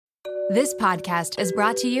This podcast is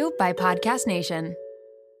brought to you by Podcast Nation.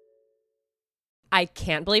 I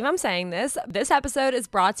can't believe I'm saying this. This episode is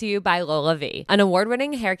brought to you by Lola V, an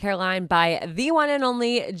award-winning hair care line by the one and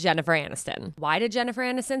only Jennifer Aniston. Why did Jennifer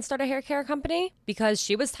Aniston start a hair care company? Because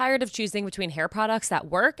she was tired of choosing between hair products that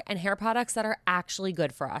work and hair products that are actually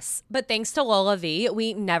good for us. But thanks to Lola V,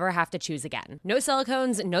 we never have to choose again. No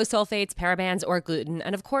silicones, no sulfates, parabens, or gluten,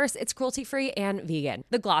 and of course, it's cruelty-free and vegan.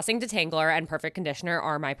 The Glossing Detangler and Perfect Conditioner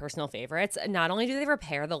are my personal favorites. Not only do they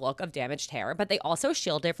repair the look of damaged hair, but they also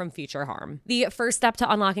shield it from future harm. The first step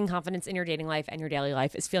to unlocking confidence in your dating life and your daily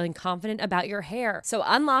life is feeling confident about your hair. So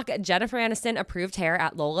unlock Jennifer Aniston approved hair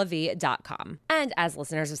at lolav.com. And as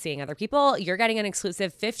listeners of Seeing Other People, you're getting an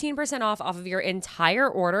exclusive 15% off of your entire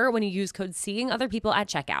order when you use code Seeing Other People at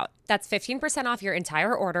checkout. That's 15% off your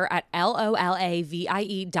entire order at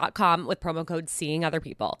LOLAVIE.com with promo code Seeing Other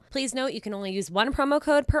People. Please note you can only use one promo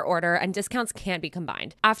code per order and discounts can't be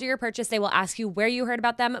combined. After your purchase, they will ask you where you heard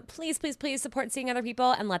about them. Please, please, please support Seeing Other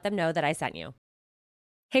People and let them know that I sent you.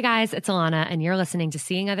 Hey guys, it's Alana, and you're listening to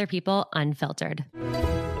Seeing Other People Unfiltered.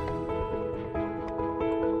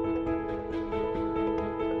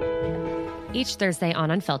 Each Thursday on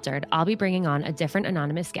Unfiltered, I'll be bringing on a different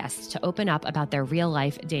anonymous guest to open up about their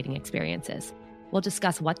real-life dating experiences. We'll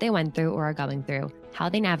discuss what they went through or are going through, how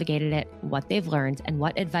they navigated it, what they've learned, and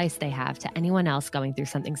what advice they have to anyone else going through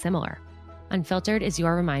something similar. Unfiltered is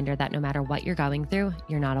your reminder that no matter what you're going through,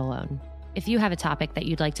 you're not alone. If you have a topic that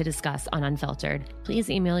you'd like to discuss on Unfiltered, please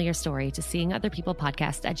email your story to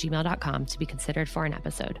seeingotherpeoplepodcast@gmail.com to be considered for an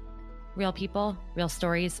episode. Real people, real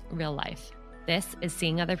stories, real life. This is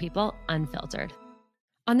Seeing Other People Unfiltered.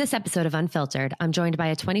 On this episode of Unfiltered, I'm joined by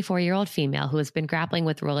a 24-year-old female who has been grappling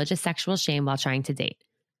with religious sexual shame while trying to date.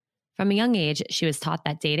 From a young age, she was taught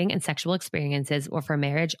that dating and sexual experiences were for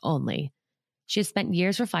marriage only. She has spent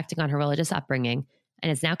years reflecting on her religious upbringing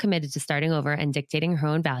and is now committed to starting over and dictating her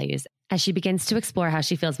own values as she begins to explore how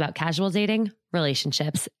she feels about casual dating,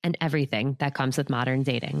 relationships, and everything that comes with modern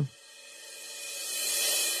dating.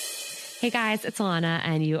 Hey guys, it's Alana,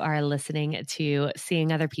 and you are listening to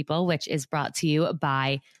Seeing Other People, which is brought to you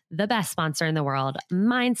by the best sponsor in the world,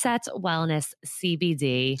 Mindset Wellness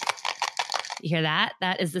CBD. You hear that?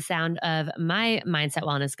 That is the sound of my Mindset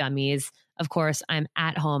Wellness gummies. Of course, I'm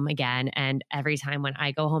at home again, and every time when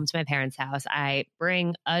I go home to my parents' house, I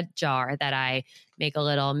bring a jar that I make a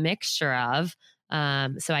little mixture of,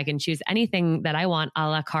 so I can choose anything that I want a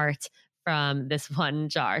la carte from this one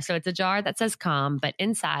jar. So it's a jar that says Calm, but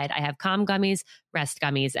inside I have Calm gummies, Rest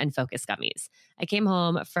gummies, and Focus gummies. I came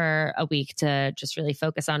home for a week to just really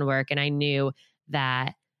focus on work, and I knew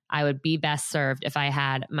that I would be best served if I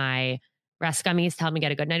had my Rest gummies to help me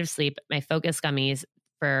get a good night of sleep, my Focus gummies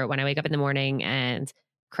for when I wake up in the morning and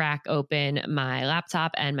crack open my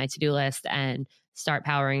laptop and my to-do list and start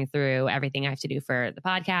powering through everything I have to do for the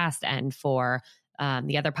podcast and for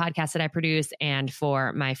the other podcasts that I produce and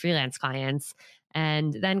for my freelance clients.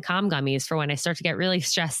 And then Calm gummies for when I start to get really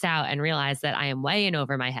stressed out and realize that I am way in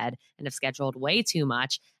over my head and have scheduled way too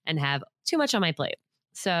much and have too much on my plate.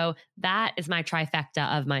 So that is my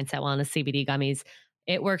trifecta of Mindset Wellness CBD gummies.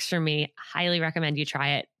 It works for me. Highly recommend you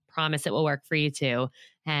try it. Promise it will work for you too.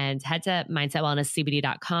 And head to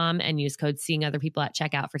mindsetwellnesscbd.com and use code Seeing Other People at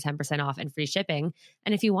checkout for 10% off and free shipping.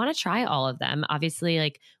 And if you want to try all of them, obviously,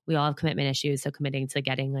 like, we all have commitment issues. So committing to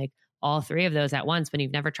getting like all three of those at once when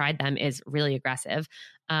you've never tried them is really aggressive.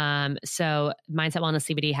 So Mindset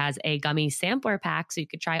Wellness CBD has a gummy sampler pack, so you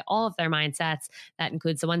could try all of their mindsets. That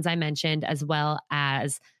includes the ones I mentioned, as well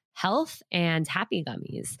as health and happy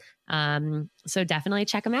gummies. So definitely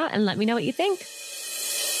check them out and let me know what you think.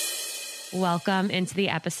 Welcome into the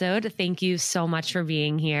episode. Thank you so much for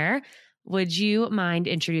being here. Would you mind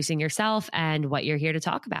introducing yourself and what you're here to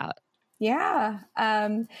talk about? Yeah.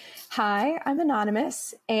 Hi, I'm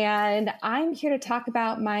Anonymous, and I'm here to talk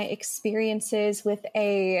about my experiences with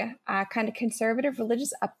a kind of conservative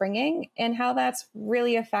religious upbringing and how that's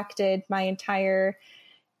really affected my entire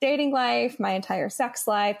dating life, my entire sex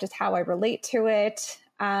life, just how I relate to it.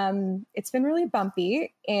 It's been really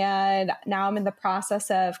bumpy, and now I'm in the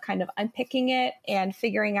process of kind of unpicking it and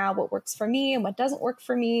figuring out what works for me and what doesn't work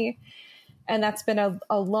for me. And that's been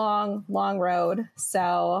a long, long road.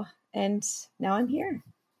 So, and now I'm here.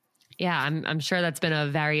 Yeah, I'm sure that's been a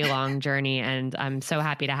very long journey, and I'm so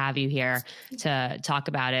happy to have you here to talk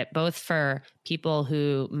about it, both for people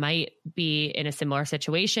who might be in a similar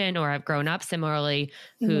situation or have grown up similarly,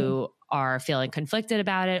 who are feeling conflicted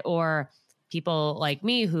about it, or people like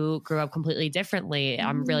me who grew up completely differently.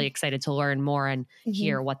 I'm really excited to learn more and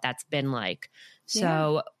hear what that's been like.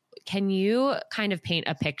 So can you kind of paint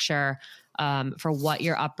a picture for what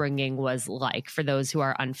your upbringing was like for those who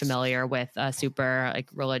are unfamiliar with a super like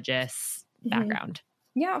religious background.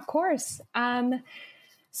 Yeah, of course.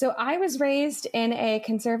 So I was raised in a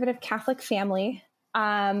conservative Catholic family.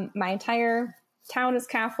 My entire town is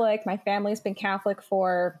Catholic. My family's been Catholic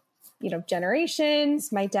for,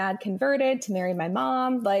 generations. My dad converted to marry my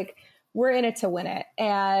mom. Like, we're in it to win it.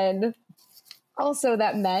 And also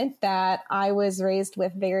that meant that I was raised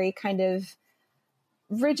with very kind of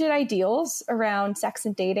rigid ideals around sex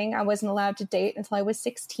and dating. I wasn't allowed to date until I was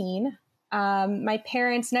 16. My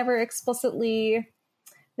parents never explicitly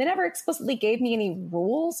gave me any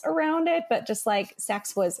rules around it, but just like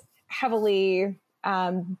sex was heavily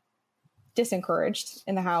disencouraged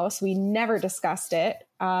in the house. We never discussed it.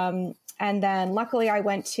 And then luckily I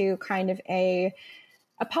went to kind of a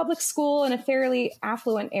public school in a fairly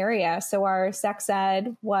affluent area. So our sex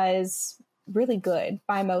ed was really good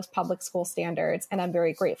by most public school standards. And I'm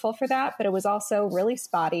very grateful for that, but it was also really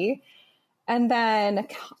spotty. And then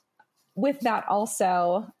with that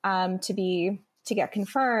also, to get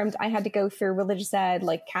confirmed, I had to go through religious ed,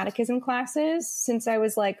 like catechism classes since I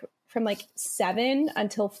was like from like 7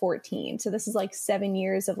 until 14. So this is like 7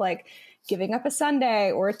 years of like giving up a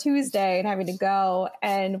Sunday or a Tuesday and having to go.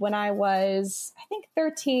 And when I was, I think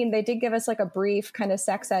 13, they did give us like a brief kind of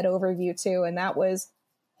sex ed overview too. And that was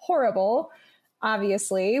horrible.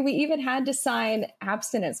 Obviously, we even had to sign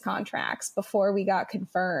abstinence contracts before we got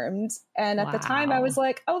confirmed. And at the time I was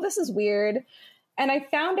like, oh, this is weird. And I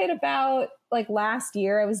found it about like last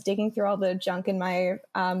year. I was digging through all the junk in my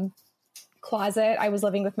closet. I was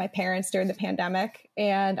living with my parents during the pandemic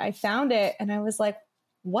and I found it and I was like,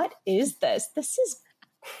 what is this? This is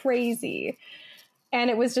crazy. And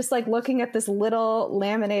it was just like looking at this little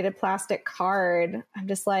laminated plastic card. I'm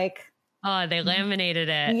just like, oh, they laminated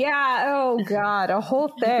it. Yeah. Oh God, a whole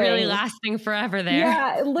thing. Really lasting forever there.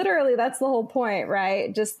 Yeah, literally. That's the whole point,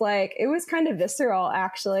 right? Just like, it was kind of visceral,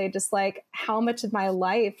 actually, just like how much of my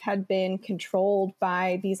life had been controlled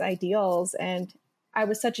by these ideals. And I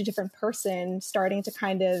was such a different person starting to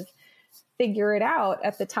kind of figure it out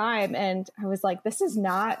at the time. And I was like, this is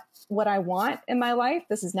not what I want in my life.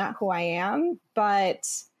 This is not who I am. But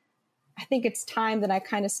I think it's time that I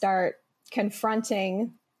kind of start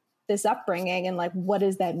confronting this upbringing and like, what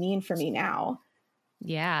does that mean for me now?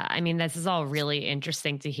 Yeah. I mean, this is all really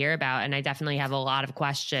interesting to hear about. And I definitely have a lot of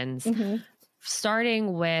questions.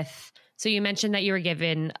 Starting with, so you mentioned that you were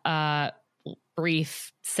given a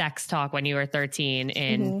brief sex talk when you were 13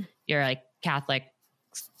 in your like Catholic,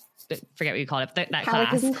 forget what you called it, that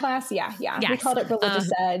catechism class. Yeah. Yes. We called it religious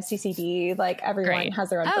ed, CCD. Like everyone has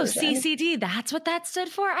their own version. CCD. That's what that stood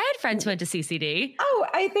for. I had friends who went to CCD. Oh,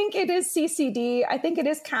 I think it is CCD. I think it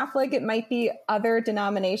is Catholic. It might be other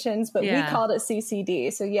denominations, but we called it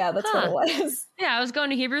CCD. So yeah, that's what it was. Yeah. I was going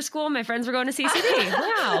to Hebrew school. My friends were going to CCD.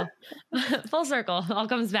 Wow. Full circle. All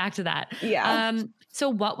comes back to that. Yeah. So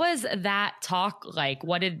what was that talk like?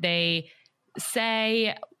 What did they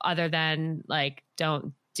say other than like,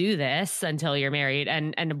 don't do this until you're married?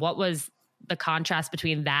 And what was the contrast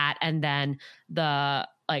between that and then the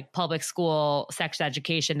like public school sex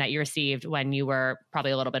education that you received when you were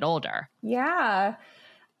probably a little bit older? Yeah.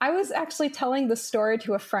 I was actually telling the story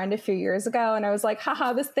to a friend a few years ago and I was like,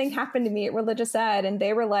 haha, this thing happened to me at religious ed. And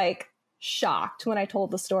they were like shocked when I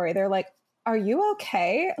told the story. They're like, are you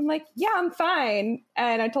okay? I'm like, yeah, I'm fine.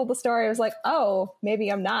 And I told the story. I was like, oh, maybe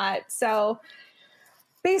I'm not. So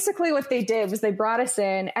basically what they did was they brought us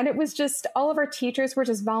in and it was just all of our teachers were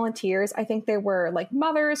just volunteers. I think they were like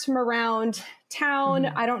mothers from around town.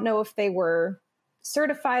 I don't know if they were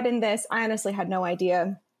certified in this. I honestly had no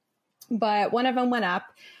idea. But one of them went up.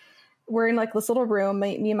 We're in like this little room,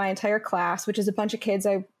 me and my entire class, which is a bunch of kids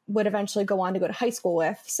I would eventually go on to go to high school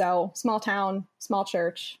with. So small town, small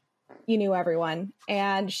church, you knew everyone.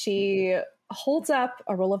 And she holds up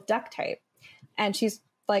a roll of duct tape and she's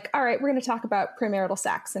like, all right, we're going to talk about premarital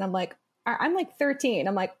sex. And I'm like 13.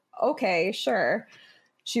 I'm like, okay, sure.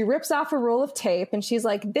 She rips off a roll of tape and she's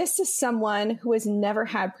like, this is someone who has never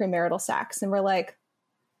had premarital sex. And we're like,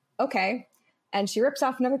 okay. And she rips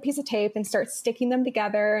off another piece of tape and starts sticking them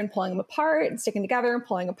together and pulling them apart and sticking together and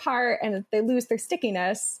pulling apart. And they lose their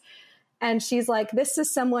stickiness. And she's like, this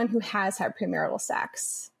is someone who has had premarital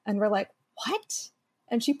sex. And we're like, what?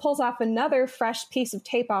 And she pulls off another fresh piece of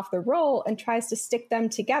tape off the roll and tries to stick them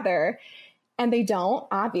together. And they don't,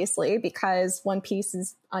 obviously, because one piece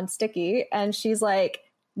is unsticky. And she's like,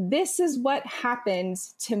 this is what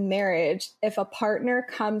happens to marriage if a partner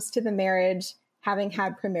comes to the marriage having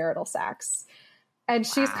had premarital sex. And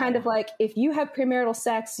she's kind of like, if you have premarital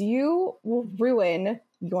sex, you will ruin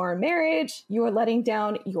your marriage. You are letting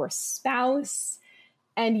down your spouse.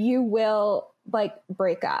 and you will like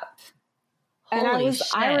break up. And Holy shit.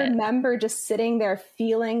 I remember just sitting there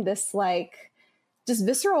feeling this like just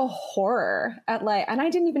visceral horror at like, and I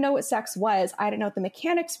didn't even know what sex was. I didn't know what the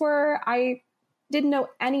mechanics were. I didn't know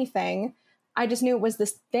anything. I just knew it was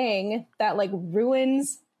this thing that like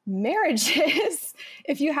ruins marriages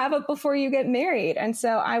if you have it before you get married. And so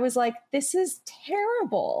I was like, this is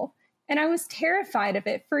terrible. And I was terrified of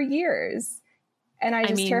it for years. And I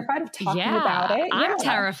was terrified of talking about it. I'm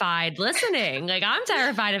terrified listening. Like, I'm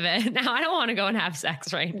terrified of it. Now I don't want to go and have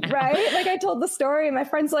sex right now. Right? Like I told the story and my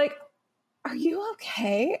friend's like, are you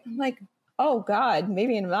okay? I'm like, oh God,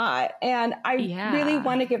 maybe I'm not. And I really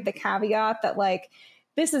want to give the caveat that like,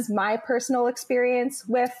 this is my personal experience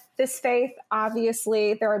with this faith.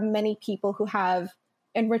 Obviously, there are many people who have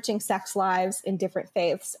enriching sex lives in different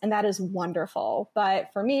faiths, and that is wonderful.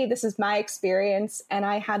 But for me, this is my experience, and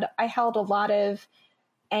I held a lot of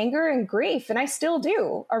anger and grief, and I still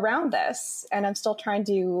do around this, and I'm still trying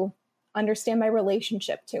to understand my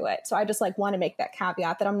relationship to it. So I just like want to make that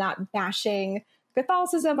caveat that I'm not bashing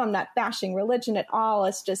Catholicism, I'm not bashing religion at all.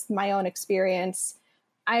 It's just my own experience.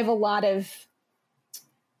 I have a lot of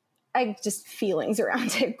just feelings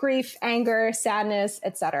around it: grief, anger, sadness,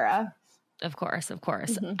 etc. Of course.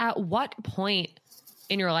 At what point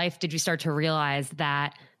in your life did you start to realize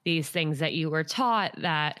that these things that you were taught,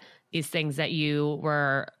 that these things that you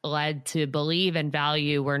were led to believe and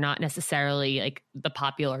value were not necessarily like the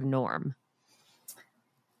popular norm?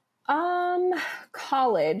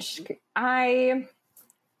 College. I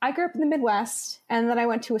grew up in the Midwest, and then I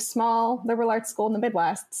went to a small liberal arts school in the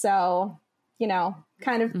Midwest. So, you know,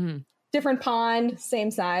 kind of different pond,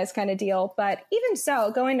 same size kind of deal. But even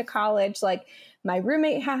so, going to college, like my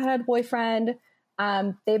roommate had a boyfriend.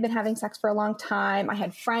 They've been having sex for a long time. I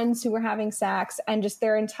had friends who were having sex, and just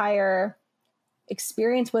their entire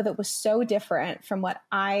experience with it was so different from what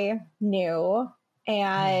I knew.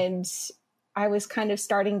 And I was kind of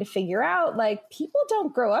starting to figure out, like, people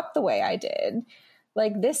don't grow up the way I did.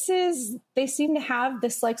 Like, they seem to have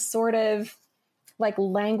this like sort of like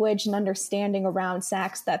language and understanding around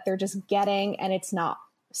sex that they're just getting, and it's not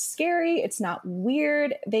scary. It's not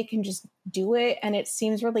weird. They can just do it. And it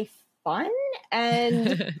seems really fun.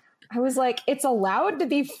 And I was like, it's allowed to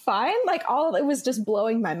be fun. Like all it was just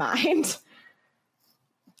blowing my mind.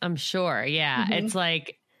 I'm sure. Yeah. It's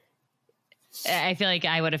like, I feel like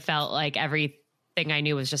I would have felt like everything I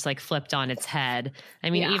knew was just like flipped on its head. I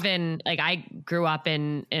mean, even like I grew up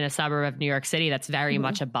in a suburb of New York City that's very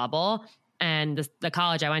much a bubble. And the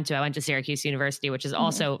college I went to Syracuse University, which is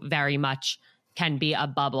also very much can be a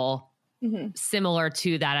bubble similar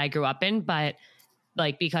to that I grew up in. But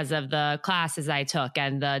like because of the classes I took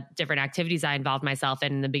and the different activities I involved myself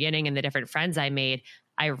in the beginning and the different friends I made,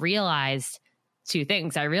 I realized two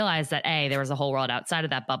things. I realized that A, there was a whole world outside of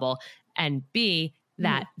that bubble, and B,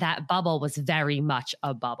 that bubble was very much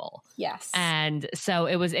a bubble. Yes. And so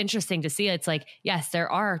it was interesting to see. It's like, yes,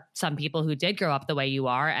 there are some people who did grow up the way you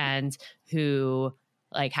are and who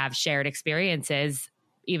like have shared experiences,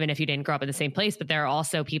 even if you didn't grow up in the same place. But there are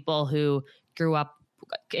also people who grew up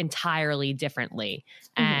entirely differently,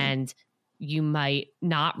 and you might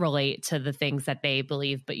not relate to the things that they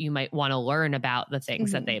believe, but you might want to learn about the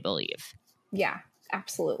things that they believe. Yeah,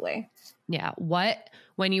 absolutely. Yeah.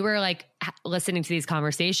 When you were like listening to these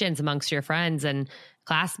conversations amongst your friends and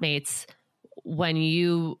classmates, when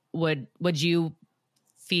you would you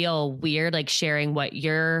feel weird, like sharing what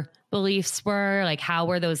your beliefs were? Like, how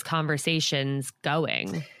were those conversations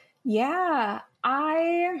going? Yeah,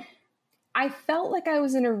 I felt like I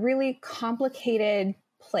was in a really complicated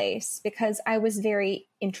place because I was very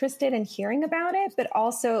interested in hearing about it, but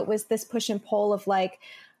also it was this push and pull of like,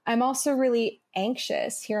 I'm also really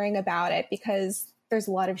anxious hearing about it because there's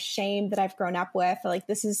a lot of shame that I've grown up with. Like,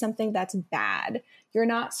 this is something that's bad. You're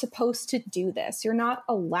not supposed to do this. You're not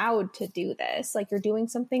allowed to do this. Like, you're doing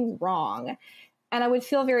something wrong. And I would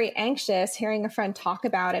feel very anxious hearing a friend talk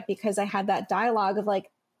about it because I had that dialogue of like,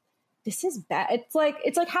 this is bad. It's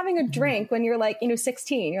like having a drink when you're like,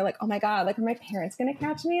 16, you're like, oh my God, like, are my parents going to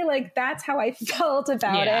catch me? Like, that's how I felt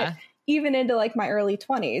about it, even into like my early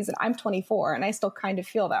 20s. And I'm 24 and I still kind of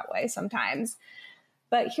feel that way sometimes.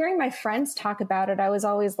 But hearing my friends talk about it, I was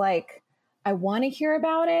always like, I want to hear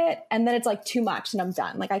about it. And then it's like too much and I'm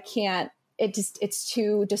done. Like, I can't, it's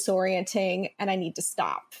too disorienting and I need to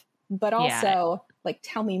stop. But also like,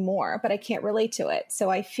 tell me more, but I can't relate to it. So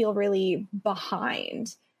I feel really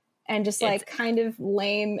behind and just like kind of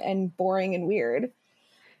lame and boring and weird.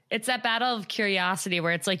 It's that battle of curiosity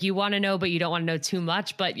where it's like, you want to know, but you don't want to know too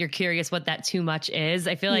much, but you're curious what that too much is.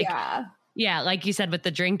 I feel like, like you said with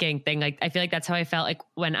the drinking thing, like, I feel like that's how I felt like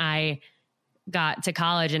when I got to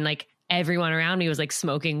college and like everyone around me was like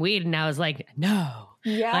smoking weed. And I was like, no.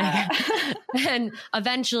 Yeah. And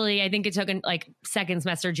eventually I think it took like second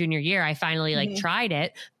semester, junior year, I finally like tried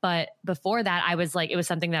it. But before that I was like, it was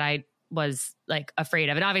something that I was like afraid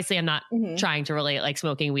of. And obviously I'm not trying to relate like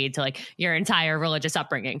smoking weed to like your entire religious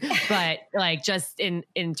upbringing, but like just in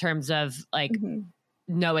terms of like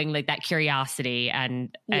knowing like that curiosity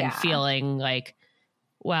and feeling like,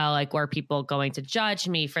 well, like were people going to judge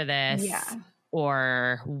me for this? Yeah.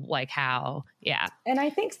 Or like how, yeah. And I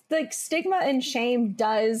think like stigma and shame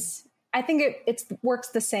I think it works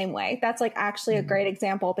the same way. That's like actually a great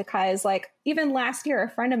example because like even last year, a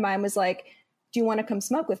friend of mine was like, do you want to come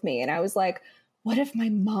smoke with me? And I was like, what if my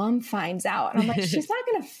mom finds out? And I'm like, she's not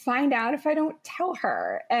going to find out if I don't tell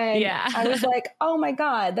her. And I was like, oh my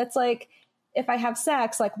God, that's like, if I have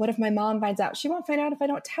sex, like, what if my mom finds out? She won't find out if I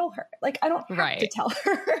don't tell her. Like, I don't have to tell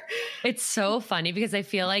her. It's so funny because I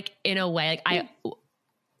feel like in a way, like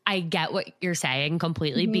I get what you're saying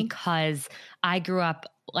completely because I grew up,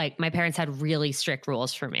 like my parents had really strict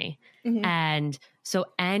rules for me. And so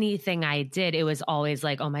anything I did, it was always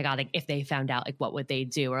like, oh my God, like if they found out, like what would they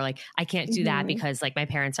do? Or like, I can't do that because like my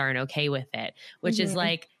parents aren't okay with it, which is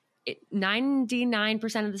like,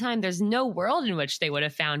 99% of the time, there's no world in which they would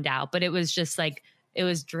have found out. But it was just like, it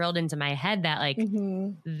was drilled into my head that like,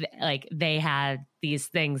 like they had these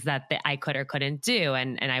things that I could or couldn't do.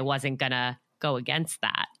 And I wasn't going to go against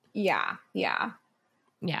that. Yeah. Yeah.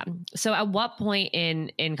 Yeah. So at what point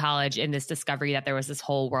in college, in this discovery that there was this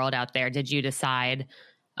whole world out there, did you decide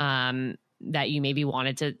that you maybe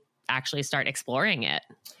wanted to actually start exploring it?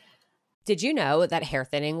 Did you know that hair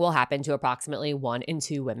thinning will happen to approximately 1 in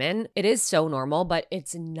 2 women? It is so normal, but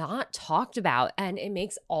it's not talked about, and it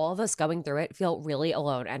makes all of us going through it feel really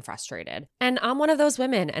alone and frustrated. And I'm one of those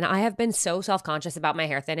women, and I have been so self-conscious about my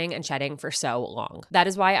hair thinning and shedding for so long. That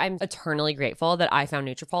is why I'm eternally grateful that I found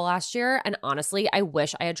Nutrafol last year, and honestly, I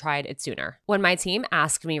wish I had tried it sooner. When my team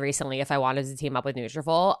asked me recently if I wanted to team up with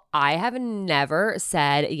Nutrafol, I have never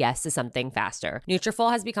said yes to something faster.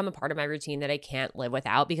 Nutrafol has become a part of my routine that I can't live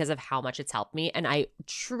without because of how much it's helped me, and I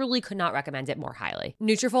truly could not recommend it more highly.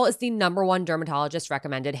 Nutrafol is the #1 dermatologist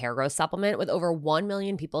recommended hair growth supplement, with over 1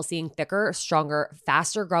 million people seeing thicker, stronger,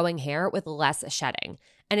 faster growing hair with less shedding.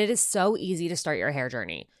 And it is so easy to start your hair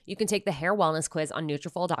journey. You can take the hair wellness quiz on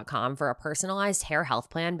Nutrafol.com for a personalized hair health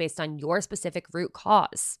plan based on your specific root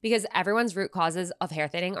cause. Because everyone's root causes of hair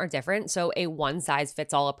thinning are different, so a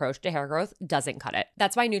one-size-fits-all approach to hair growth doesn't cut it.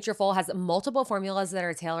 That's why Nutrafol has multiple formulas that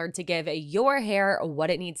are tailored to give your hair what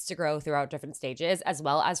it needs to grow throughout different stages, as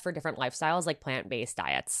well as for different lifestyles like plant-based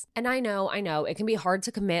diets. And I know, it can be hard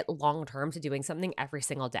to commit long-term to doing something every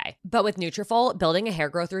single day. But with Nutrafol, building a hair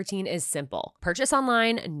growth routine is simple. Purchase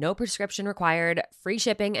online, no prescription required, free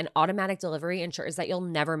shipping, and automatic delivery ensures that you'll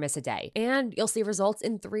never miss a day. And you'll see results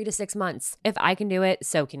in 3 to 6 months. If I can do it,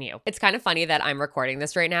 so can you. It's kind of funny that I'm recording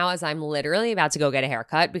this right now as I'm literally about to go get a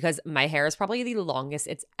haircut because my hair is probably the longest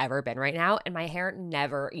it's ever been right now, and my hair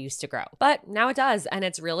never used to grow. But now it does, and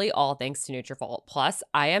it's really all thanks to Nutrafol. Plus,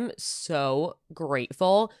 I am so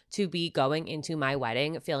grateful to be going into my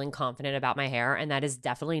wedding feeling confident about my hair, and that is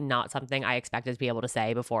definitely not something I expected to be able to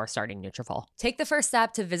say before starting Nutrafol. Take the first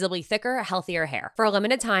step to visibly thicker, healthier hair. For a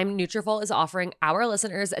limited time, Nutrafol is offering our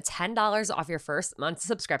listeners $10 off your first month's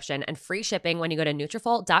subscription and free shipping when you go to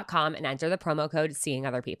Nutrafol.com and enter the promo code Seeing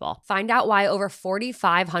Other People. Find out why over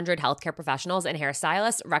 4,500 healthcare professionals and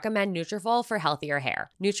hairstylists recommend Nutrafol for healthier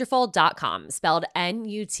hair. Nutrafol.com, spelled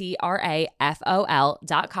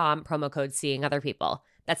Nutrafol.com, promo code Seeing Other People.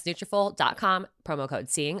 That's Nutrafol.com, promo code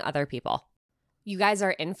Seeing Other People. You guys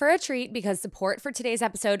are in for a treat because support for today's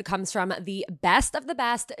episode comes from the best of the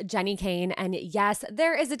best, Jenny Kane. And yes,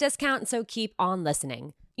 there is a discount, so keep on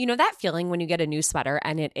listening. You know that feeling when you get a new sweater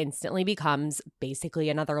and it instantly becomes basically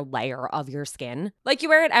another layer of your skin? Like you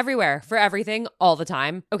wear it everywhere, for everything, all the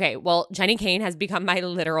time. Okay, well, Jenny Kane has become my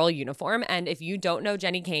literal uniform. And if you don't know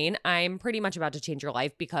Jenny Kane, I'm pretty much about to change your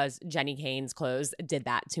life because Jenny Kane's clothes did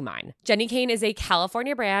that to mine. Jenny Kane is a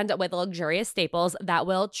California brand with luxurious staples that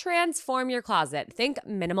will transform your closet. Think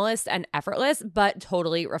minimalist and effortless, but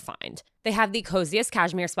totally refined. They have the coziest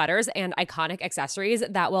cashmere sweaters and iconic accessories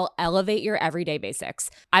that will elevate your everyday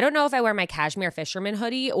basics. I don't know if I wear my cashmere fisherman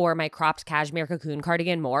hoodie or my cropped cashmere cocoon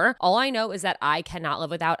cardigan more. All I know is that I cannot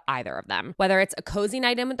live without either of them. Whether it's a cozy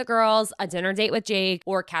night in with the girls, a dinner date with Jake,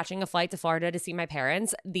 or catching a flight to Florida to see my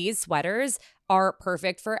parents, these sweaters are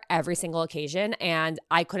perfect for every single occasion, and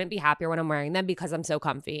I couldn't be happier when I'm wearing them because I'm so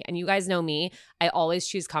comfy. And you guys know me, I always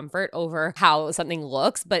choose comfort over how something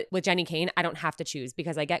looks, but with Jenny Kane, I don't have to choose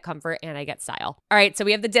because I get comfort and I get style. All right, so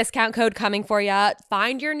we have the discount code coming for you.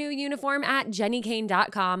 Find your new uniform at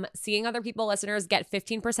jennykane.com. Seeing Other People listeners get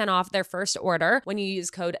 15% off their first order when you use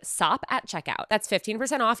code SOP at checkout. That's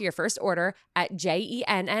 15% off your first order at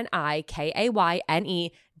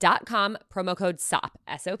JENNIKAYNE.com, promo code SOP,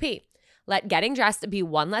 S-O-P. Let getting dressed be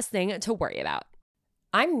one less thing to worry about.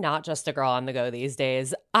 I'm not just a girl on the go these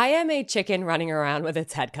days. I am a chicken running around with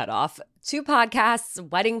its head cut off. 2 podcasts,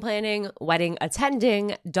 wedding planning, wedding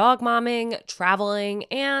attending, dog momming, traveling,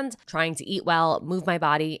 and trying to eat well, move my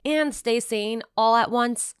body, and stay sane all at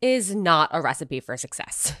once is not a recipe for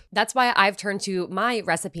success. That's why I've turned to my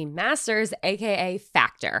recipe masters, aka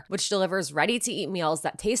Factor, which delivers ready-to-eat meals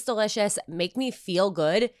that taste delicious, make me feel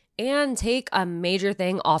good, and take a major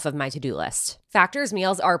thing off of my to-do list. Factor's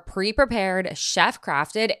meals are pre-prepared,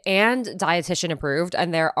 chef-crafted, and dietitian approved,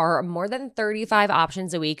 and there are more than 35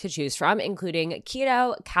 options a week to choose from, including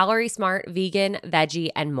keto, calorie smart, vegan, veggie,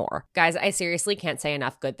 and more. Guys, I seriously can't say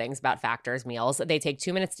enough good things about Factor's meals. They take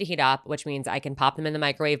 2 minutes to heat up, which means I can pop them in the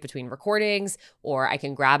microwave between recordings, or I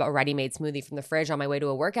can grab a ready-made smoothie from the fridge on my way to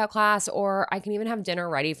a workout class, or I can even have dinner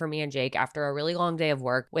ready for me and Jake after a really long day of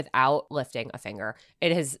work without lifting a finger.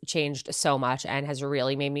 It has changed so much and has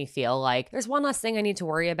really made me feel like there's one less thing I need to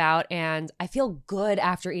worry about, and I feel good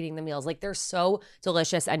after eating the meals. Like, they're so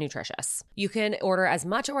delicious and nutritious. You can order as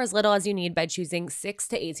much or as little as you need by choosing 6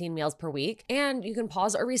 to 18 meals per week, and you can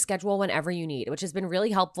pause or reschedule whenever you need, which has been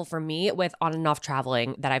really helpful for me with on and off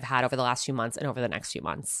traveling that I've had over the last few months and over the next few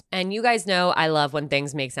months. And you guys know I love when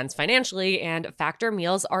things make sense financially, and Factor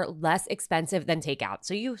meals are less expensive than takeout,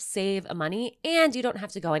 so you save money and you don't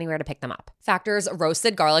have to go anywhere to pick them up. Factor's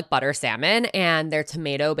roasted garlic butter salmon and their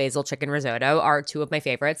tomato basil chicken risotto are 2 of my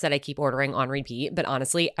favorites that I keep ordering on repeat, but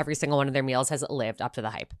honestly, every single one of their meals has lived up to the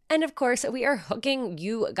hype. And of course, we are hooking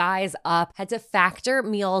you guys up. Head to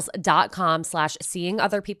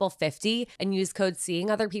factormeals.com/seeingotherpeople50 and use code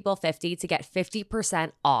seeingotherpeople50 to get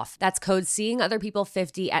 50% off. That's code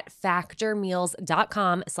seeingotherpeople50 at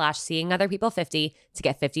factormeals.com/seeingotherpeople50 to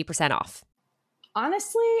get 50% off.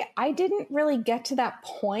 Honestly, I didn't really get to that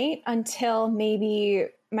point until maybe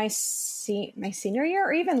my senior year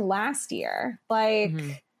or even last year.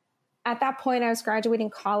 At that point, I was graduating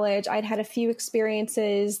college. I'd had a few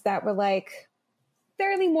experiences that were like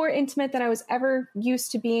fairly more intimate than I was ever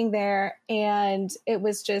used to being there. And it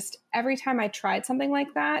was just every time I tried something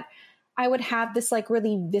like that, I would have this like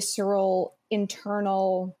really visceral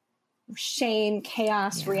internal shame,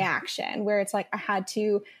 chaos reaction where it's like I had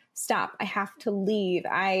to stop. I have to leave.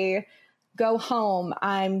 I go home.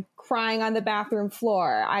 I'm crying on the bathroom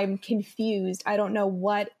floor. I'm confused. I don't know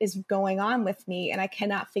what is going on with me, and I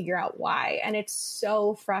cannot figure out why. And it's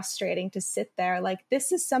so frustrating to sit there like,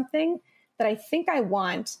 this is something that I think I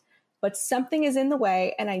want, but something is in the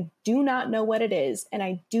way, and I do not know what it is, and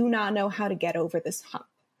I do not know how to get over this hump.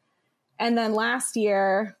 And then last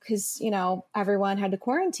year, because, you know, everyone had to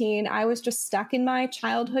quarantine, I was just stuck in my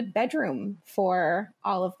childhood bedroom for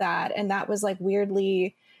all of that. And that was like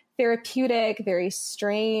weirdly therapeutic, very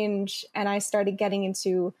strange. And I started getting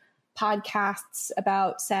into podcasts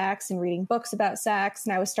about sex and reading books about sex.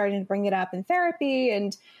 And I was starting to bring it up in therapy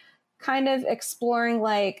and kind of exploring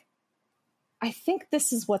like, I think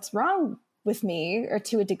this is what's wrong with me, or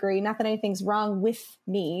to a degree, not that anything's wrong with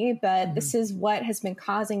me, but this is what has been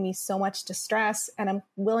causing me so much distress. And I'm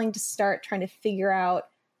willing to start trying to figure out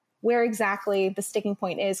where exactly the sticking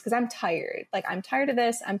point is, because I'm tired. Like, I'm tired of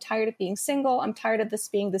this. I'm tired of being single. I'm tired of this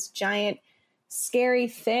being this giant, scary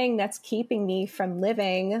thing that's keeping me from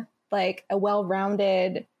living like a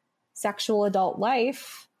well-rounded sexual adult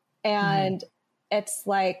life. And it's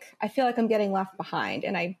like, I feel like I'm getting left behind,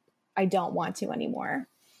 and I don't want to anymore.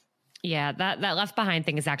 Yeah, that left behind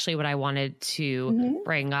thing is actually what I wanted to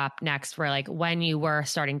bring up next, where like when you were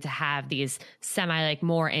starting to have these semi like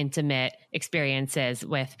more intimate experiences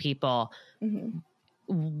with people,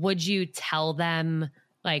 would you tell them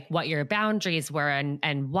like what your boundaries were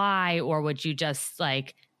and why, or would you just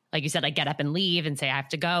like you said, like get up and leave and say, I have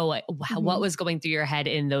to go? Like, what was going through your head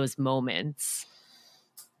in those moments?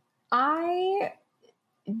 Trying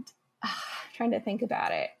to think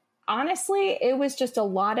about it. Honestly, it was just a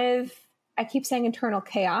lot of, I keep saying internal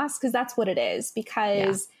chaos, because that's what it is,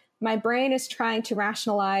 because my brain is trying to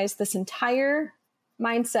rationalize this entire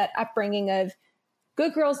mindset upbringing of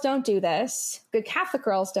good girls don't do this, good Catholic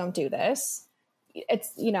girls don't do this,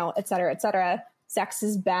 it's, you know, et cetera, et cetera. sex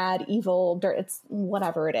is bad, evil, dirt, it's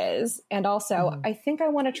whatever it is. And also, I think I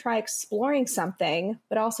want to try exploring something,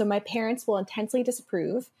 but also my parents will intensely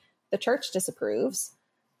disapprove. The church disapproves.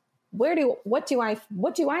 What do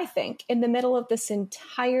I think in the middle of this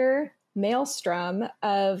entire maelstrom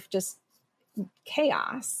of just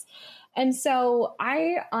chaos? And so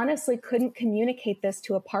I honestly couldn't communicate this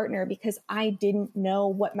to a partner because I didn't know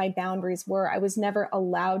what my boundaries were. I was never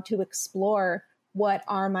allowed to explore what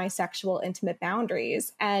are my sexual intimate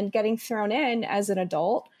boundaries. And getting thrown in as an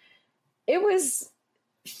adult, it was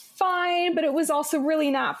fine, but it was also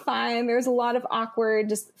really not fine. There was a lot of awkward,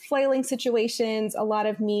 just flailing situations, a lot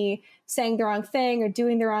of me saying the wrong thing or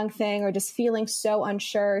doing the wrong thing or just feeling so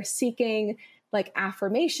unsure, seeking like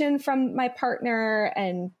affirmation from my partner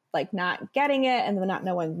and like not getting it and then not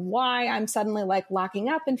knowing why I'm suddenly like locking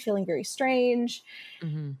up and feeling very strange.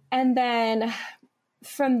 And then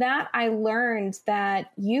from that, I learned that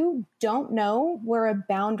you don't know where a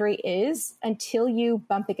boundary is until you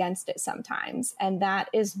bump against it sometimes. And that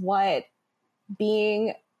is what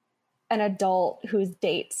being an adult who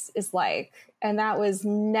dates is like. And that was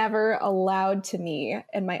never allowed to me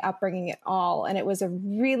in my upbringing at all. And it was a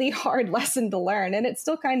really hard lesson to learn. And it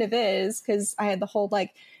still kind of is, because I had the whole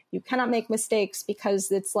like, you cannot make mistakes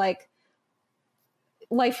because it's like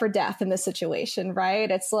life or death in this situation,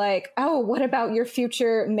 right? It's like, oh, what about your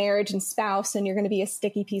future marriage and spouse? And you're going to be a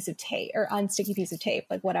sticky piece of tape or unsticky piece of tape,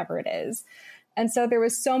 like whatever it is. And so there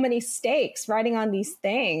was so many stakes riding on these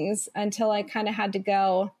things until I kind of had to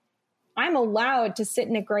go, I'm allowed to sit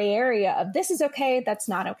in a gray area of this is okay, that's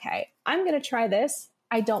not okay. I'm going to try this.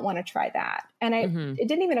 I don't want to try that. And it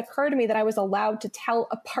didn't even occur to me that I was allowed to tell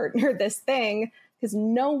a partner this thing because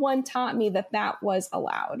no one taught me that that was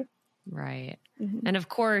allowed. Right. And of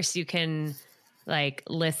course you can like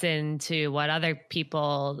listen to what other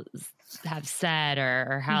people have said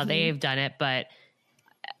or how they've done it,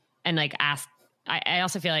 and like ask, I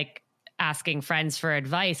also feel like asking friends for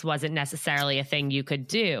advice wasn't necessarily a thing you could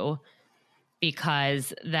do,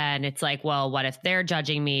 because then it's like, well, what if they're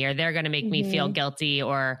judging me or they're going to make me feel guilty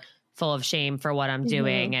or full of shame for what I'm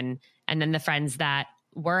doing? And then the friends that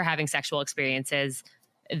were having sexual experiences,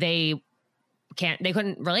 they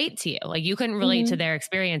couldn't relate to you. Like you couldn't relate to their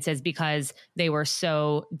experiences because they were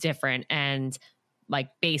so different and like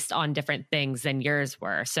based on different things than yours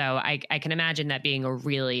were. So I can imagine that being a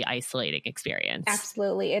really isolating experience.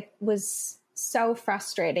 Absolutely. It was so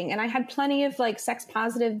frustrating. And I had plenty of like sex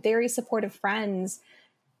positive, very supportive friends.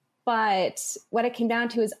 But what it came down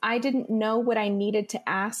to is I didn't know what I needed to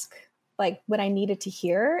ask, like what I needed to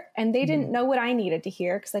hear. And they didn't know what I needed to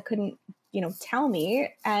hear because I couldn't, tell me.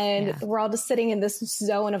 And we're all just sitting in this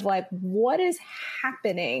zone of like, what is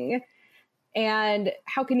happening? And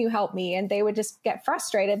how can you help me? And they would just get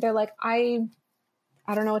frustrated. They're like, I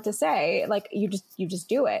don't know what to say. Like, you just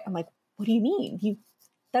do it. I'm like, what do you mean?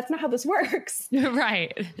 That's not how this works.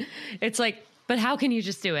 Right. It's like, but how can you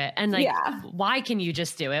just do it? And like, why can you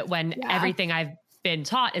just do it when everything I've been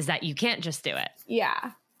taught is that you can't just do it?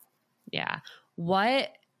 Yeah. Yeah.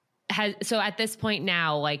 So at this point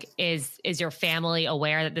now, like, is your family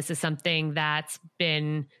aware that this is something that's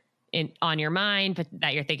been on your mind, but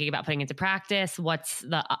that you're thinking about putting into practice? What's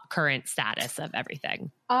the current status of everything?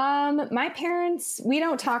 My parents, we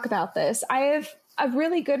don't talk about this. I have a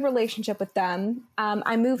really good relationship with them.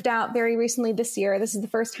 I moved out very recently this year. This is the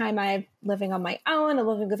first time I'm living on my own. I'm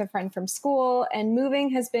living with a friend from school, and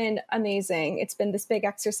moving has been amazing. It's been this big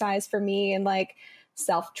exercise for me and like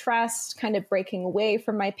self-trust, kind of breaking away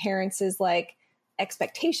from my parents' like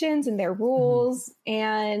expectations and their rules.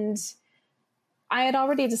 And I had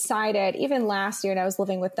already decided, even last year, and I was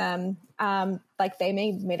living with them, like they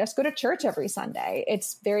made us go to church every Sunday.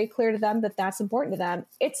 It's very clear to them that that's important to them.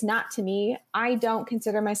 It's not to me. I don't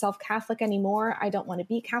consider myself Catholic anymore. I don't want to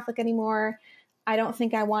be Catholic anymore. I don't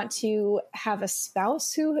think I want to have a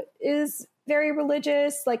spouse who is very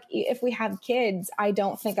religious. Like if we have kids, I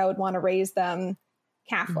don't think I would want to raise them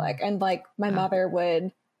Catholic. And like my mother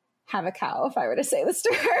would have a cow if I were to say this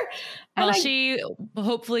to her. Well, she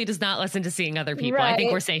hopefully does not listen to Seeing Other People. Right. I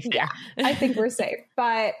think we're safe there. Yeah, I think we're safe.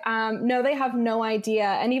 But no, they have no idea.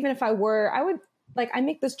 And even if I were, I would I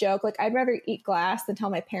make this joke, like I'd rather eat glass than tell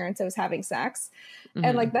my parents I was having sex.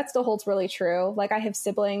 And like that still holds really true. Like I have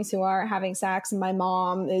siblings who are having sex, and my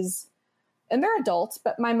mom is, and they're adults,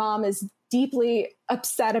 but my mom is deeply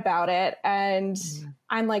upset about it. And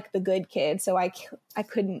I'm like the good kid. So I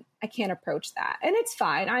can't approach that. And it's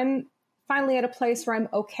fine. I'm finally at a place where I'm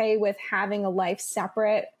okay with having a life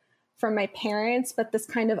separate from my parents, but this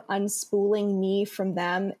kind of unspooling me from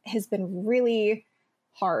them has been really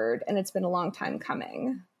hard, and it's been a long time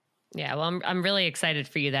coming. Yeah, well, I'm really excited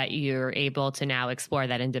for you that you're able to now explore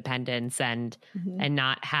that independence and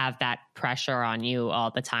not have that pressure on you all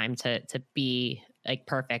the time to be like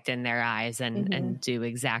perfect in their eyes and do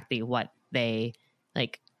exactly what they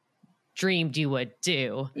like dreamed you would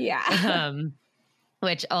do. Yeah.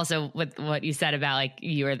 Which also with what you said about like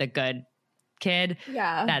you were the good kid.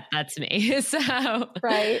 Yeah. That's me. So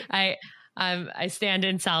Right. I stand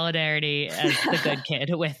in solidarity as the good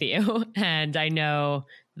kid with you, and I know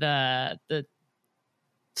the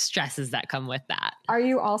stresses that come with that. Are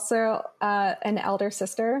you also an elder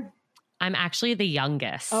sister? I'm actually the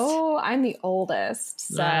youngest. Oh, I'm the oldest.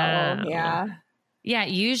 So Wow. yeah. Yeah,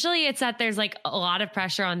 usually it's that there's like a lot of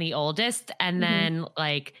pressure on the oldest, and then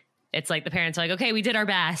like it's like the parents are like, okay, we did our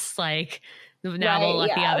best. Like now we'll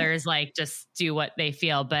let the others like just do what they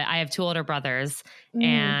feel. But I have 2 older brothers,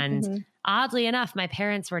 and oddly enough, my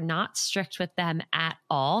parents were not strict with them at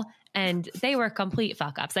all. And they were complete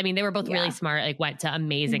fuck ups. I mean, they were both really smart, like went to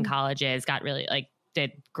amazing colleges, got really like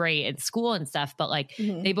did great in school and stuff. But like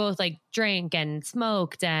they both like drank and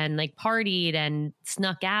smoked and like partied and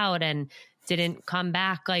snuck out and didn't come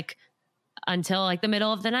back like until like the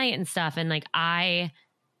middle of the night and stuff. And like I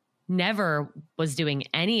never was doing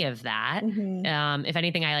any of that. If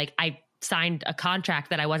anything, I signed a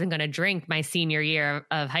contract that I wasn't going to drink my senior year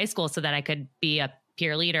of high school so that I could be a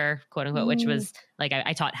peer leader, quote unquote, which was like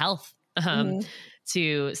I taught health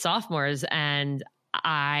to sophomores, and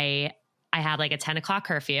I had like a 10 o'clock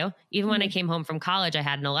curfew. Even when I came home from college, I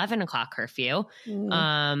had an 11 o'clock curfew.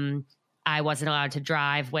 I wasn't allowed to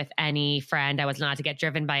drive with any friend. I wasn't allowed to get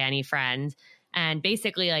driven by any friend. And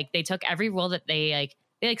basically like they took every rule that they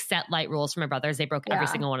set light rules for my brothers. They broke every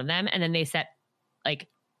single one of them. And then they set like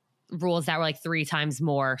rules that were like 3 times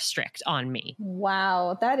more strict on me.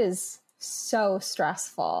 Wow. That is so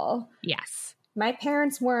stressful. Yes. My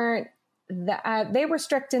parents weren't that, they were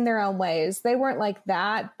strict in their own ways. They weren't like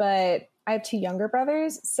that, but I have 2 younger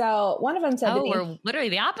brothers. So one of them said to me, we're literally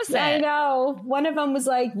the opposite. I know. One of them was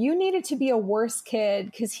like, you needed to be a worse kid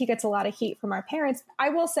because he gets a lot of heat from our parents. I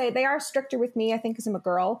will say they are stricter with me, I think, because I'm a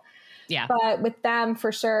girl. Yeah. But with them,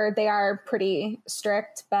 for sure, they are pretty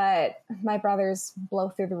strict. But my brothers blow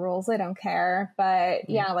through the rules. They don't care. But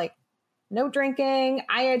yeah, like no drinking.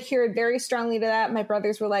 I adhered very strongly to that. My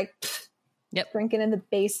brothers were like, drinking in the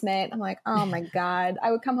basement. I'm like, oh my God.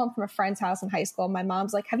 I would come home from a friend's house in high school. My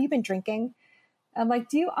mom's like, have you been drinking? I'm like,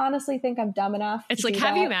 do you honestly think I'm dumb enough? It's like,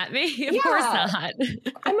 have you met me? Of course not.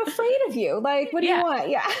 I'm afraid of you. Like, what do you want?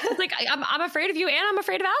 Yeah. It's like, I'm afraid of you and I'm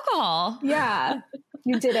afraid of alcohol. Yeah.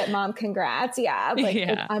 You did it, Mom. Congrats. Yeah. Like,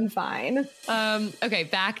 I'm fine. Okay.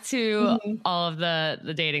 Back to all of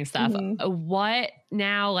the dating stuff. What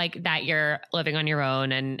now, like that you're living on your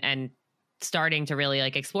own and starting to really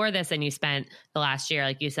like explore this, and you spent the last year,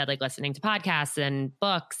 like you said, like listening to podcasts and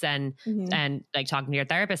books and like talking to your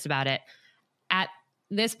therapist about it. At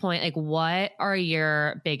this point, like what are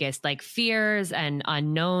your biggest like fears and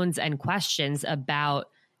unknowns and questions about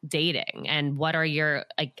dating, and what are your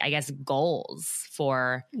like I guess goals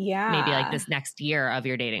for maybe like this next year of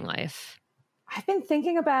your dating life? I've been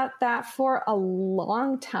thinking about that for a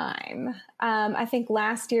long time. I think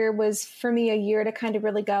last year was for me a year to kind of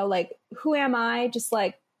really go like, who am I? Just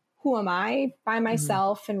like, who am I by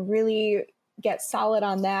myself, and really get solid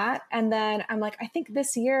on that. And then I'm like, I think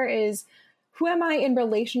this year is, who am I in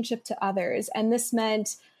relationship to others? And this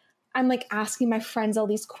meant I'm like asking my friends all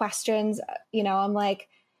these questions. You know, I'm like,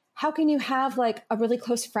 how can you have like a really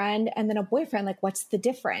close friend and then a boyfriend? Like, what's the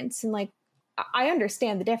difference? And like, I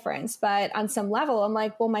understand the difference, but on some level, I'm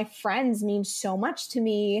like, well, my friends mean so much to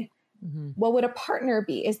me. What would a partner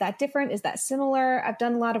be? Is that different? Is that similar? I've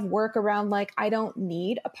done a lot of work around like, I don't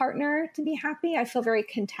need a partner to be happy. I feel very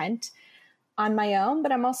content on my own,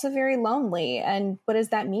 but I'm also very lonely. And what does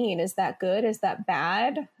that mean? Is that good? Is that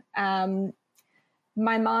bad? My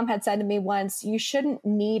mom had said to me once, you shouldn't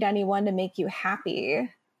need anyone to make you happy.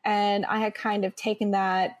 And I had kind of taken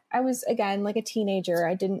that. I was, again, like a teenager.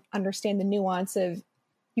 I didn't understand the nuance of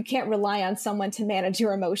you can't rely on someone to manage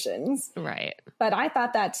your emotions. Right. But I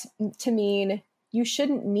thought that to mean you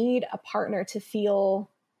shouldn't need a partner to feel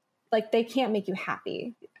like they can't make you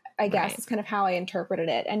happy. I guess is kind of how I interpreted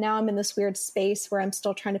it. And now I'm in this weird space where I'm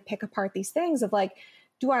still trying to pick apart these things of like,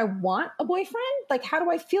 do I want a boyfriend? Like, how do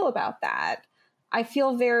I feel about that? I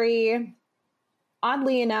feel very,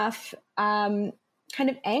 oddly enough, kind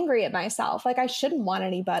of angry at myself. Like I shouldn't want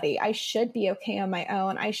anybody. I should be okay on my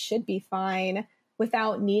own. I should be fine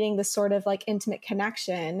without needing this sort of like intimate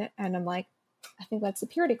connection. And I'm like, I think that's the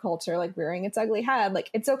purity culture, like rearing its ugly head. Like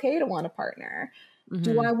it's okay to want a partner.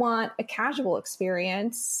 Do I want a casual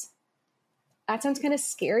experience? that sounds kind of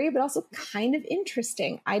scary, but also kind of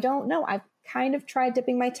interesting. I don't know. I've kind of tried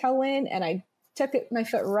dipping my toe in, and I took my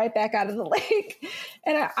foot right back out of the lake.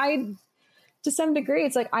 And I to some degree,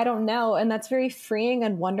 it's like, I don't know. And that's very freeing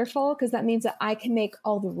and wonderful, because that means that I can make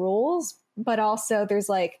all the rules, but also there's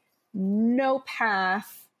like no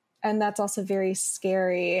path. And that's also very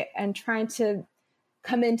scary. And trying to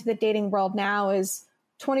come into the dating world now is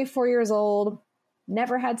 24 years old,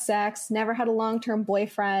 never had sex, never had a long-term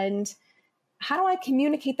boyfriend. How do I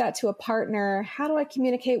communicate that to a partner? How do I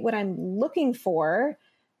communicate what I'm looking for?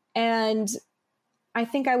 And I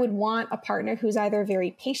think I would want a partner who's either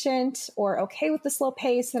very patient or okay with the slow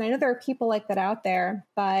pace. And I know there are people like that out there,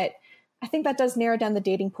 but I think that does narrow down the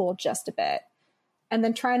dating pool just a bit. And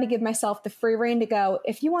then trying to give myself the free rein to go,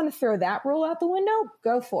 if you want to throw that rule out the window,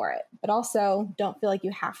 go for it. But also don't feel like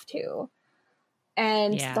you have to.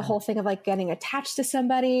 And the whole thing of like getting attached to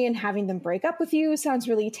somebody and having them break up with you sounds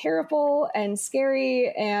really terrible and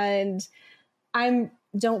scary. And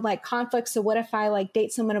don't like conflict. So what if I like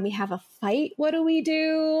date someone and we have a fight? What do we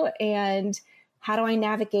do? And how do I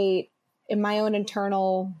navigate in my own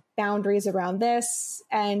internal boundaries around this?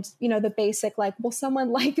 And, you know, the basic, like, will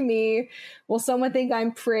someone like me? Will someone think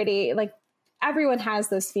I'm pretty? Like, everyone has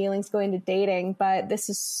those feelings going to dating, but this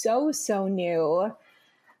is so, so new.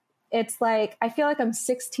 It's like, I feel like I'm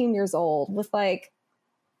 16 years old with like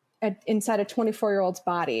inside a 24-year-old's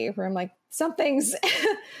body, where I'm like, something's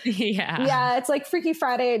yeah, it's like Freaky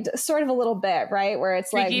Friday sort of a little bit, right? Where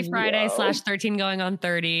it's Freaky like Friday / 13 going on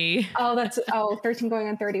 30. 13 going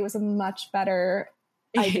on 30 was a much better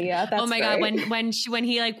idea. That's oh my great. God.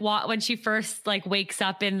 When she first like wakes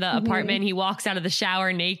up in the apartment, he walks out of the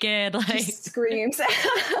shower naked, like just screams.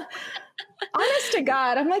 Honest to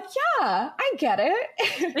God, I'm like, yeah, I get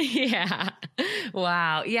it. Yeah.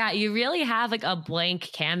 Wow. Yeah. You really have like a blank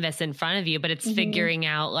canvas in front of you, but it's figuring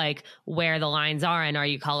out like where the lines are, and are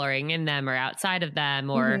you coloring in them or outside of them,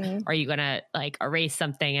 or are you going to like erase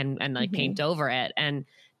something and like paint over it? And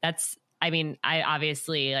that's, I mean, I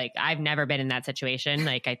obviously like, I've never been in that situation.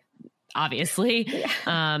 Like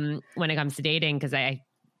when it comes to dating, cause I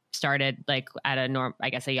started like at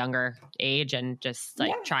a younger age and just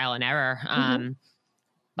like trial and error.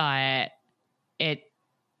 But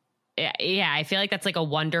I feel like that's like a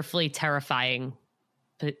wonderfully terrifying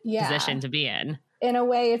position to be in. In a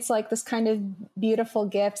way, it's like this kind of beautiful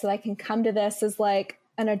gift that I can come to this as like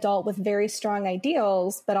an adult with very strong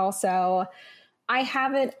ideals, but also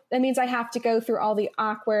that means I have to go through all the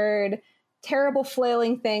awkward, terrible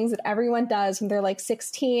flailing things that everyone does when they're like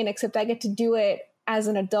 16, except I get to do it as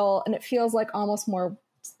an adult, and it feels like almost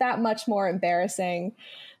that much more embarrassing.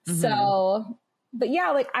 So, but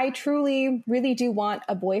yeah, like I truly really do want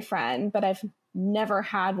a boyfriend, but I've never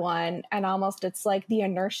had one. And almost it's like the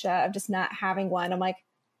inertia of just not having one. I'm like,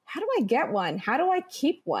 how do I get one? How do I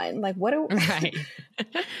keep one? Like, what do right.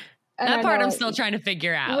 That part I'm still trying to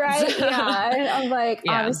figure out. Right. Yeah. And I'm like,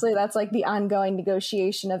 obviously that's like the ongoing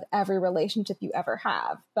negotiation of every relationship you ever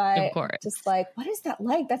have. But of course. Just like, what is that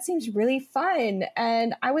like? That seems really fun.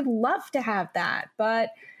 And I would love to have that. But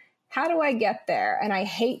how do I get there? And I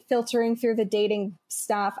hate filtering through the dating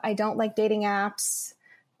stuff. I don't like dating apps.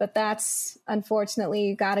 But that's unfortunately,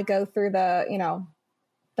 you got to go through the, you know,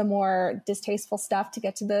 the more distasteful stuff to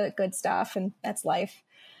get to the good stuff. And that's life.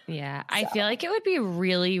 Yeah. I feel like it would be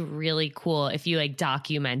really, really cool if you like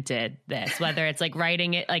documented this, whether it's like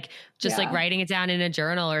writing it, like just like writing it down in a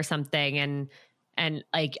journal or something. And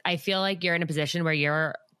like, I feel like you're in a position where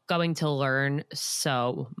you're going to learn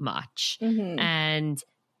so much. And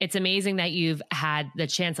it's amazing that you've had the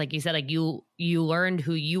chance, like you said, like you learned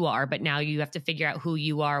who you are, but now you have to figure out who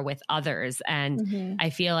you are with others. And I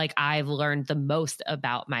feel like I've learned the most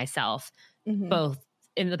about myself, both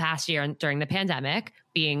in the past year and during the pandemic,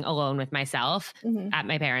 being alone with myself at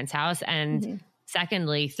my parents' house. And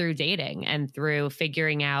secondly, through dating and through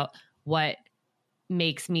figuring out what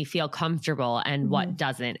makes me feel comfortable and what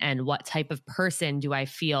doesn't, and what type of person do I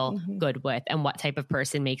feel good with, and what type of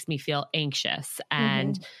person makes me feel anxious.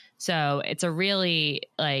 And so it's a really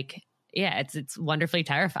like, it's wonderfully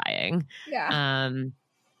terrifying. But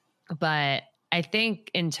I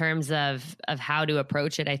think in terms of how to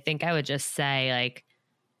approach it, I think I would just say like,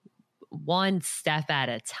 one step at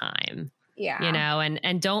a time, you know,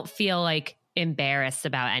 and don't feel like embarrassed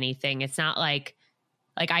about anything. It's not like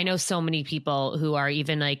I know so many people who are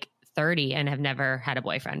even like 30 and have never had a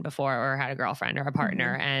boyfriend before or had a girlfriend or a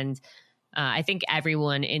partner. And I think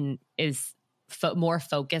everyone is more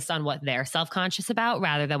focused on what they're self-conscious about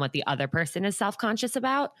rather than what the other person is self-conscious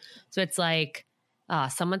about. So it's like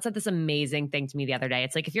Someone said this amazing thing to me the other day.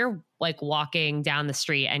 It's like, if you're like walking down the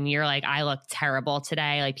street and you're like, I look terrible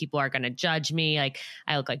today, like people are going to judge me, like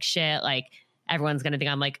I look like shit, like everyone's going to think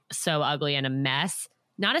I'm like so ugly and a mess.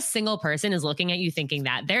 Not a single person is looking at you thinking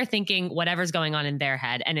that. They're thinking whatever's going on in their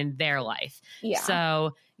head and in their life. Yeah.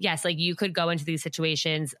 So yes, like you could go into these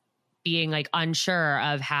situations being like unsure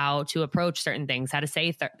of how to approach certain things, how to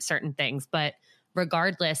say certain things, but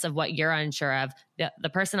regardless of what you're unsure of, the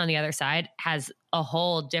person on the other side has a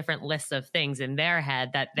whole different list of things in their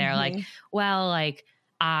head that they're like, well, like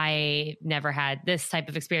I never had this type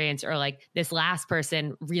of experience, or like this last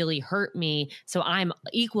person really hurt me, so I'm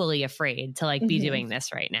equally afraid to like be doing this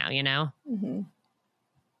right now, you know?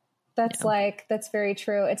 That's that's very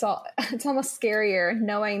true. It's almost scarier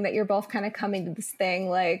knowing that you're both kind of coming to this thing.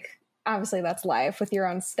 Like, obviously that's life with your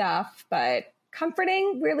own stuff, but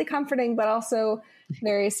comforting, really comforting, but also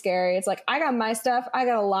very scary. It's like, I got my stuff. I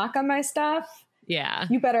got a lock on my stuff. Yeah.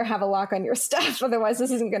 You better have a lock on your stuff. Otherwise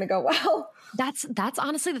this isn't going to go well. That's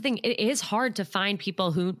honestly the thing. It is hard to find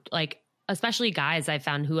people who like, especially guys I've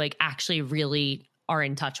found who like actually really are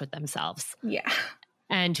in touch with themselves. Yeah.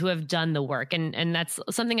 And who have done the work. And that's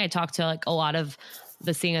something I talk to like a lot of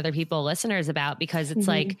the Seeing Other People listeners about, because it's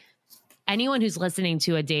like anyone who's listening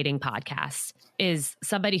to a dating podcast is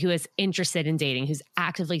somebody who is interested in dating, who's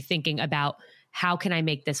actively thinking about how can I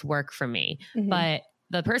make this work for me? But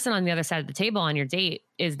the person on the other side of the table on your date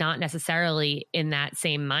is not necessarily in that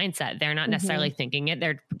same mindset. They're not necessarily thinking it.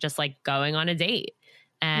 They're just like going on a date.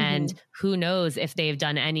 And who knows if they've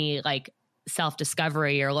done any like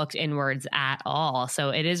self-discovery or looked inwards at all. So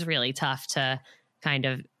it is really tough to kind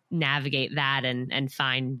of navigate that and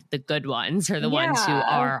find the good ones, or the ones who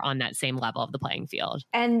are on that same level of the playing field.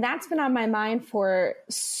 And that's been on my mind for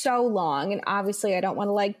so long. And obviously I don't want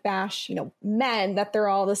to like bash, men that they're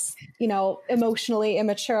all this, emotionally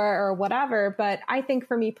immature or whatever. But I think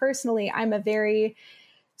for me personally, I'm a very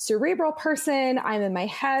cerebral person. I'm in my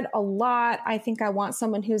head a lot. I think I want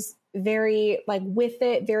someone who's very like with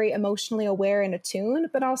it, very emotionally aware and attuned,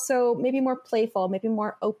 but also maybe more playful, maybe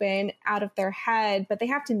more open out of their head, but they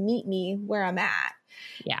have to meet me where I'm at.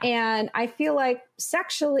 Yeah. And I feel like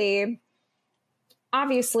sexually,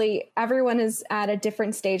 obviously everyone is at a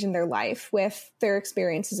different stage in their life with their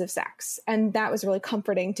experiences of sex. And that was really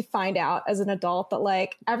comforting to find out as an adult that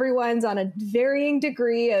like everyone's on a varying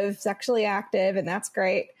degree of sexually active, and that's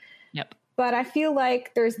great. Yep. But I feel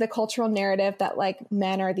like there's the cultural narrative that like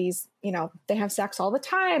men are these, they have sex all the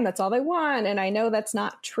time. That's all they want. And I know that's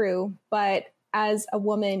not true. But as a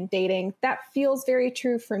woman dating, that feels very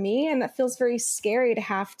true for me. And that feels very scary to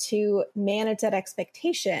have to manage that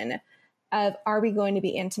expectation of, are we going to be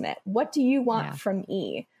intimate? What do you want from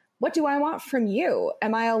me? What do I want from you?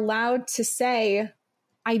 Am I allowed to say,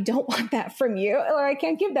 I don't want that from you, or I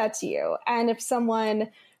can't give that to you? And if someone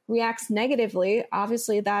reacts negatively,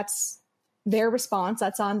 obviously that's their response,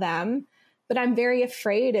 that's on them. But I'm very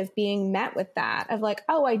afraid of being met with that, of like,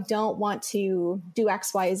 oh, I don't want to do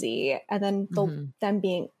X, Y, Z. And then them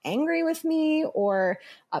being angry with me or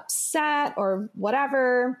upset or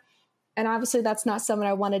whatever. And obviously that's not someone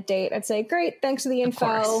I want to date. I'd say, great, thanks for the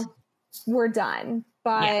info. We're done.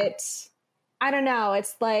 But I don't know.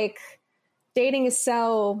 It's like dating is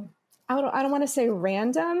so, I don't want to say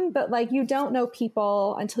random, but like you don't know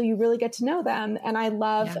people until you really get to know them. And I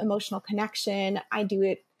love emotional connection. I do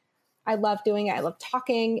it. I love doing it. I love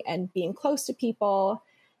talking and being close to people.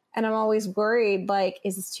 And I'm always worried, like,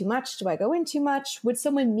 is this too much? Do I go in too much? Would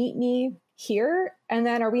someone meet me here? And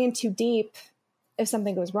then are we in too deep if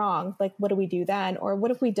something goes wrong? Like, what do we do then? Or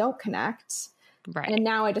what if we don't connect? Right. And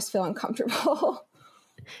now I just feel uncomfortable.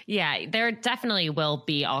 Yeah, there definitely will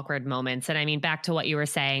be awkward moments. And I mean, back to what you were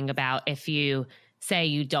saying about if you say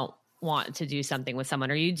you don't want to do something with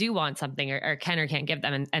someone, or you do want something or can or can't give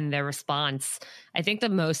them, and their response, I think the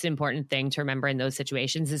most important thing to remember in those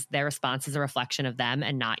situations is their response is a reflection of them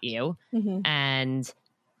and not you. And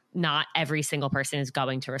not every single person is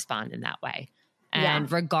going to respond in that way.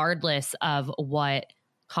 And regardless of what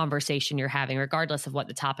conversation you're having, regardless of what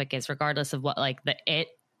the topic is, regardless of what like the it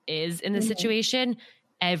is in the situation,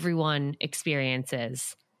 everyone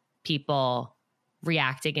experiences people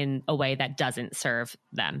reacting in a way that doesn't serve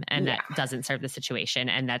them and that doesn't serve the situation.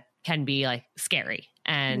 And that can be like scary.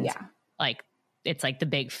 And like, it's like the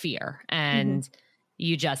big fear. And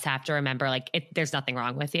you just have to remember, like, there's nothing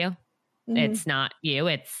wrong with you. It's not you,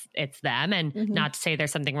 it's them. And not to say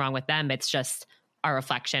there's something wrong with them. It's just a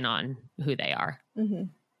reflection on who they are.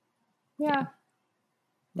 Thank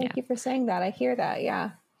you for saying that. I hear that.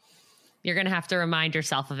 Yeah. You're going to have to remind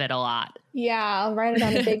yourself of it a lot. Yeah, I'll write it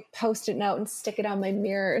on a big Post-it note and stick it on my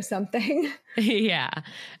mirror or something. Yeah.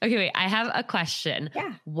 Okay, wait. I have a question.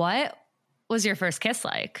 Yeah. What was your first kiss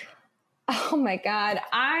like? Oh my God.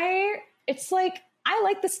 I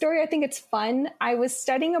like the story. I think it's fun. I was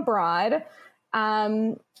studying abroad.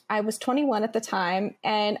 I was 21 at the time,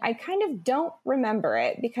 and I kind of don't remember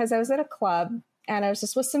it because I was at a club and I was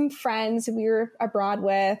just with some friends we were abroad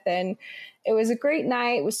with, and it was a great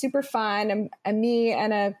night. It was super fun. And me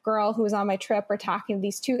and a girl who was on my trip were talking to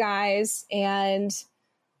these two guys, and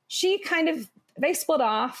they split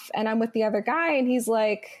off, and I'm with the other guy, and he's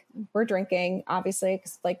like, we're drinking, obviously,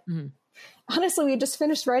 because honestly, we had just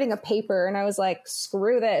finished writing a paper, and I was like,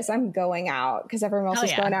 screw this, I'm going out, because everyone else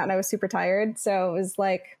was going out, and I was super tired. So it was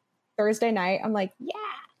like Thursday night. I'm like, yeah.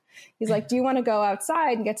 He's like, do you want to go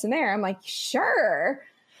outside and get some air? I'm like, sure.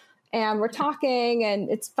 And we're talking, and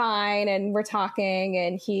it's fine. And we're talking,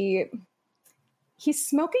 and he's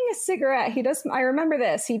smoking a cigarette. I remember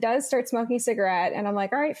this. He does start smoking a cigarette, and I'm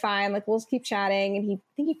like, all right, fine. Like, we'll keep chatting. And I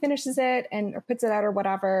think he finishes it or puts it out or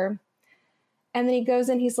whatever. And then he goes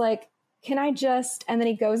in, he's like, and then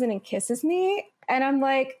he goes in and kisses me. And I'm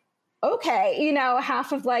like, okay,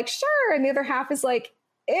 half of like, sure. And the other half is like,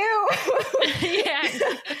 ew. Yeah.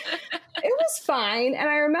 It was fine. And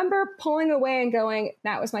I remember pulling away and going,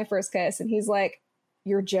 that was my first kiss. And he's like,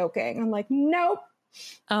 you're joking. I'm like, nope.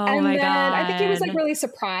 Oh and my then God. I think he was like really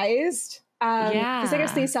surprised. Yeah. Because I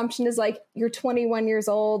guess the assumption is like, you're 21 years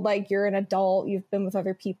old, like you're an adult, you've been with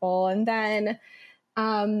other people. And then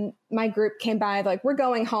my group came by, like, we're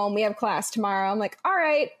going home, we have class tomorrow. I'm like, all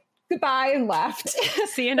right, goodbye, and left.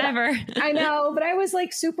 See you never. I know, but I was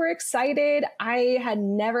like super excited. I had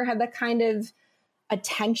never had that kind of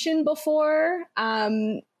attention before.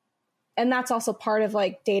 And that's also part of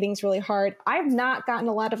like dating's really hard. I've not gotten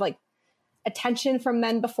a lot of like attention from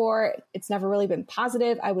men before. It's never really been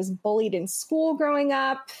positive. I was bullied in school growing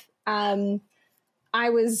up. I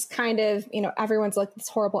was kind of, everyone's like this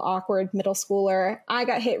horrible, awkward middle schooler. I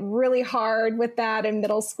got hit really hard with that in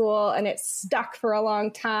middle school, and it stuck for a long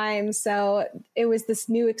time. So it was this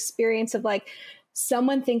new experience of like,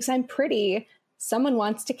 someone thinks I'm pretty. Someone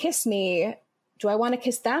wants to kiss me. Do I want to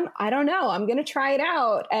kiss them? I don't know. I'm going to try it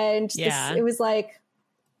out. And it was like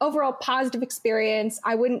overall positive experience.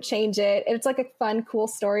 I wouldn't change it. It's like a fun, cool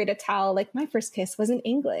story to tell. Like, my first kiss was in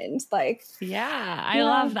England. Like, I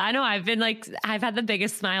love that. I know I've had the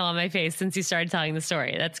biggest smile on my face since you started telling the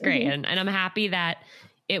story. That's great. Mm-hmm. And I'm happy that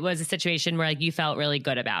it was a situation where like you felt really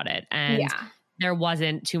good about it and there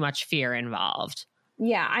wasn't too much fear involved.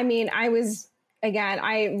 Yeah. I mean, I'm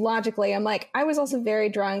like, I was also very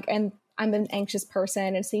drunk, and I'm an anxious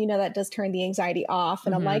person. And so, that does turn the anxiety off.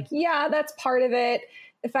 And I'm like, yeah, that's part of it.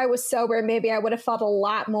 If I was sober, maybe I would have felt a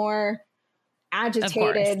lot more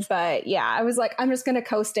agitated. But yeah, I was like, I'm just going to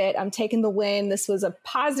coast it. I'm taking the win. This was a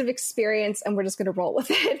positive experience, and we're just going to roll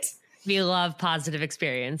with it. We love positive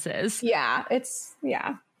experiences. Yeah.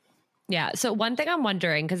 Yeah. So one thing I'm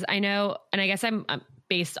wondering, because I know, and I guess I'm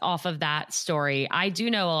based off of that story, I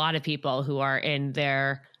do know a lot of people who are in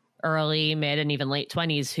their early, mid, and even late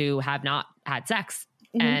 20s who have not had sex,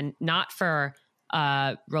 and not for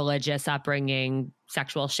religious upbringing,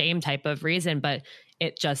 sexual shame type of reason, but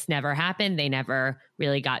it just never happened. They never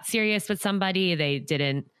really got serious with somebody. They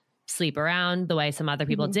didn't sleep around the way some other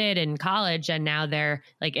people did in college. And now they're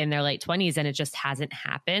like in their late 20s and it just hasn't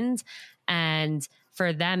happened. And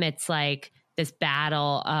for them, it's like this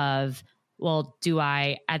battle of, well,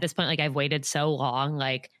 at this point, like I've waited so long,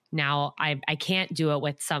 like now I can't do it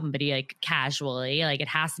with somebody like casually, like it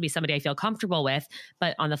has to be somebody I feel comfortable with.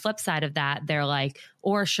 But on the flip side of that, they're like,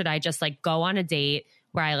 or should I just like go on a date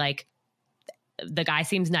where I like, the guy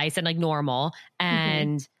seems nice and like normal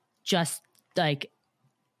and just like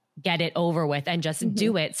get it over with and just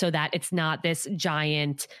do it so that it's not this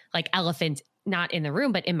giant like elephant, not in the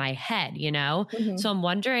room, but in my head, So I'm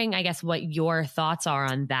wondering, I guess, what your thoughts are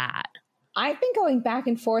on that. I've been going back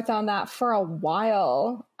and forth on that for a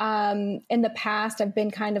while. In the past, I've been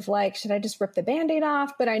kind of like, should I just rip the Band-Aid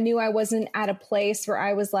off? But I knew I wasn't at a place where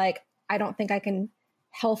I was like, I don't think I can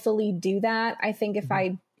healthily do that. I think if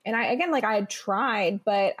I had tried,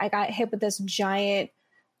 but I got hit with this giant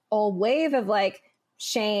old wave of like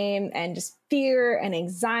shame and just fear and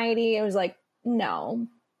anxiety. It was like, no.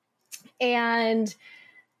 And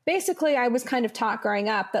basically, I was kind of taught growing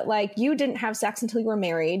up that like you didn't have sex until you were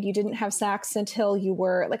married. You didn't have sex until you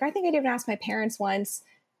were like, I think I'd even asked my parents once,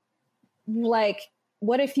 like,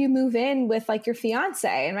 what if you move in with like your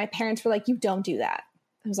fiance? And my parents were like, you don't do that.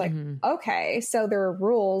 I was like, okay, so there are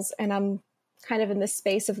rules. And I'm kind of in this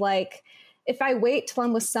space of like, if I wait till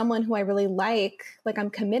I'm with someone who I really like I'm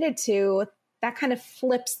committed to, that kind of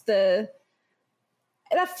flips it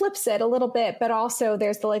a little bit. But also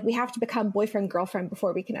there's the, we have to become boyfriend, girlfriend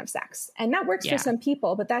before we can have sex. And that works for some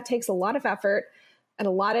people, but that takes a lot of effort and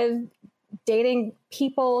a lot of dating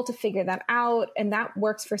people to figure that out. And that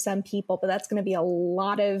works for some people, but that's going to be a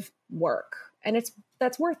lot of work, and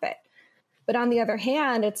that's worth it. But on the other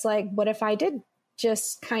hand, it's like, what if I did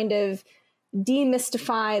just kind of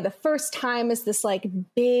demystify the first time as this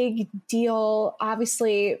big deal?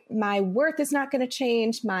 Obviously, my worth is not going to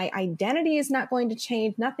change. My identity is not going to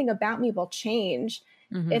change. Nothing about me will change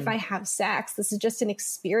if I have sex. This is just an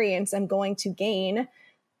experience I'm going to gain.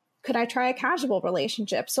 Could I try a casual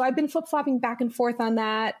relationship? So I've been flip-flopping back and forth on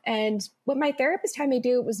that. And what my therapist had me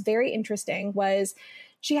do was very interesting. Was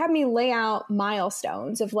she had me lay out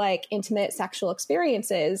milestones of intimate sexual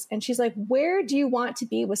experiences. And she's like, where do you want to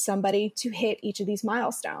be with somebody to hit each of these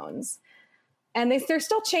milestones? And they're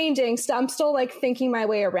still changing. So I'm still thinking my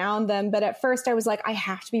way around them. But at first I was like, I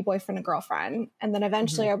have to be boyfriend and girlfriend. And then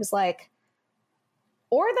eventually I was like,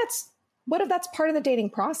 what if that's part of the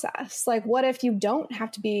dating process? What if you don't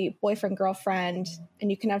have to be boyfriend, girlfriend,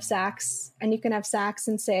 and you can have sex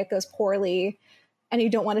and say it goes poorly and you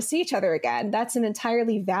don't want to see each other again? That's an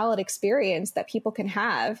entirely valid experience that people can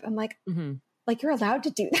have. I'm like, you're allowed to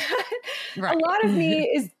do that. Right. A lot of me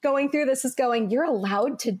is going through this is going, you're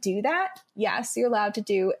allowed to do that. Yes, you're allowed to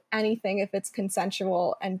do anything if it's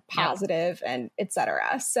consensual and positive and et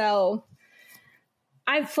cetera. So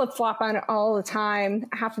I flip-flop on it all the time.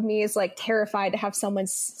 Half of me is terrified to have someone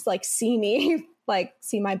see me,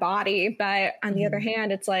 see my body. But on the other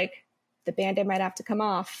hand, it's the Band-Aid might have to come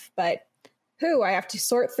off. But I have to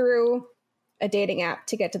sort through a dating app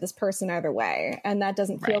to get to this person either way. And that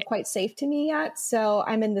doesn't feel quite safe to me yet. So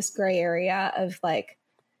I'm in this gray area of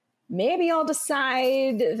maybe I'll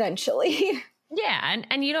decide eventually. Yeah. And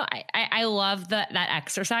I love that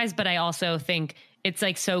exercise, but I also think it's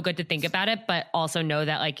so good to think about it, but also know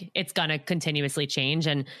that it's going to continuously change.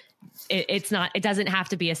 And it doesn't have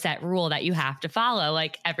to be a set rule that you have to follow,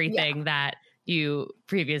 everything that you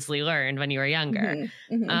previously learned when you were younger.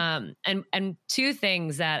 And two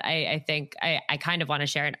things that I think I kind of want to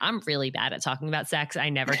share, and I'm really bad at talking about sex. I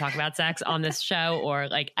never talk about sex on this show or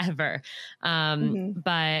ever.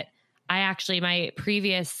 But I actually, my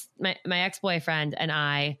ex-boyfriend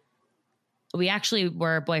and we actually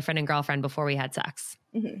were boyfriend and girlfriend before we had sex.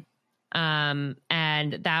 And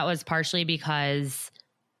that was partially because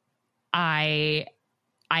I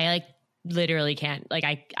literally can't,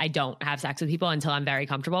 I don't have sex with people until I'm very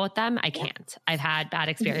comfortable with them. I can't. I've had bad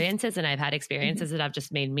experiences and I've had experiences that have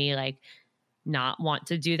just made me not want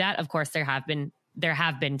to do that. Of course, there have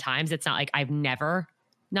been times. It's not I've never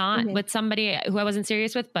not with somebody who I wasn't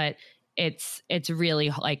serious with, but it's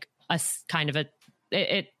really a kind of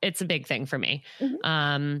it's a big thing for me.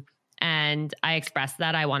 And I expressed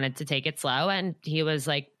that I wanted to take it slow, and he was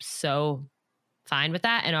so fine with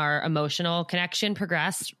that. And our emotional connection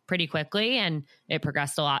progressed pretty quickly, and it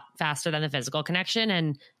progressed a lot faster than the physical connection.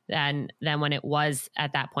 And then when it was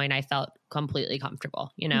at that point, I felt completely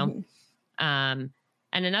comfortable, and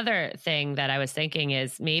another thing that I was thinking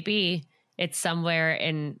is maybe it's somewhere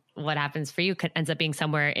in what happens for you ends up being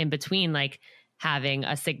somewhere in between, having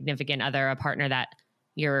a significant other, a partner that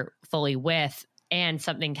you're fully with, and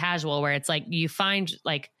something casual where it's you find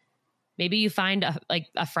maybe you find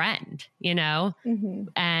a friend,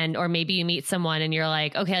 and, or maybe you meet someone and you're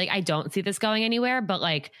okay, I don't see this going anywhere, but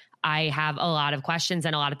I have a lot of questions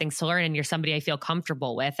and a lot of things to learn, and you're somebody I feel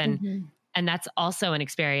comfortable with. And that's also an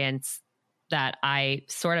experience that I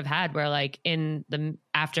sort of had where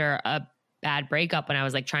after a bad breakup, when I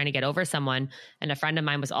was trying to get over someone, and a friend of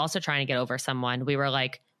mine was also trying to get over someone, we were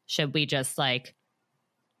should we just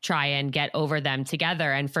try and get over them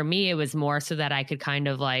together? And for me, it was more so that I could kind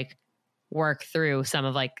of work through some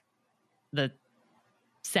of the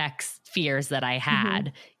sex fears that I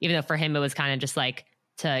had, even though for him, it was kind of just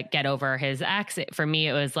to get over his ex. For me,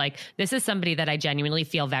 it was this is somebody that I genuinely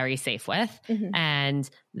feel very safe with, and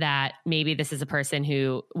that maybe this is a person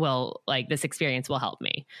who will this experience will help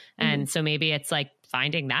me. And so maybe it's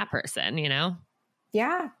finding that person,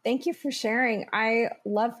 Yeah. Thank you for sharing. I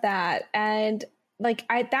love that. And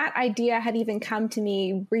that idea had even come to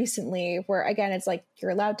me recently where, again, it's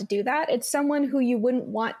you're allowed to do that. It's someone who you wouldn't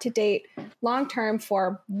want to date long-term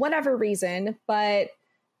for whatever reason, but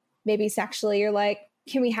maybe sexually you're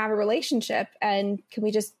can we have a relationship and can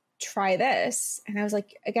we just try this? And I was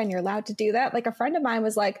again, you're allowed to do that. A friend of mine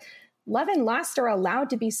was love and lust are allowed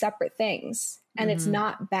to be separate things, and it's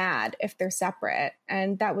not bad if they're separate.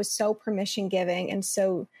 And that was so permission giving and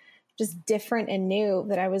so just different and new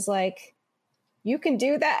that I was you can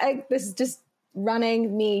do that. Like, this is just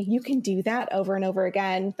running me. You can do that over and over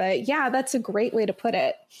again. But yeah, that's a great way to put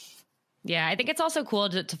it. Yeah, I think it's also cool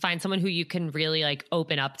to find someone who you can really like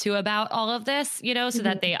open up to about all of this, you know, so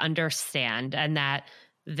that they understand and that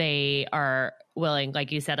they are willing,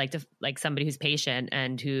 like you said, like to like somebody who's patient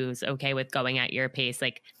and who's okay with going at your pace.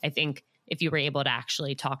 Like, I think if you were able to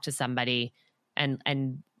actually talk to somebody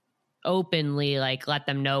and openly like let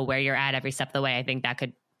them know where you're at every step of the way, I think that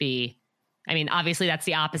could be, I mean, obviously that's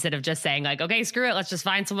the opposite of just saying like, okay, screw it, let's just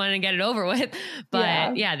find someone and get it over with.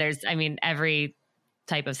 But yeah, there's, I mean, every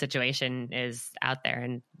type of situation is out there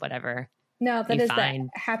and whatever. No, that is the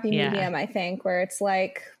happy medium, I think, where it's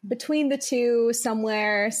like between the two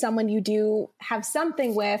somewhere, someone you do have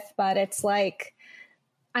something with, but it's like,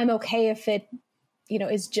 I'm okay if it, you know,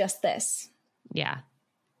 is just this. Yeah,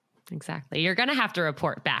 exactly. You're going to have to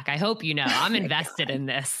report back. I hope you know, I'm invested in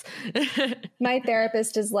this. My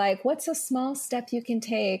therapist is like, what's a small step you can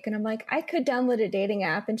take? And I'm like, I could download a dating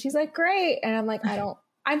app. And she's like, great. And I'm like, I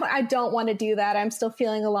don't want to do that. I'm still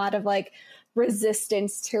feeling a lot of like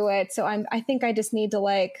resistance to it. So I think I just need to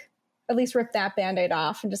like at least rip that Band-Aid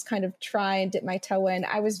off and just kind of try and dip my toe in.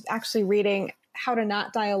 I was actually reading How to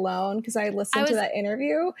Not Die Alone because I listened to that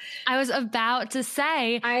interview. I was about to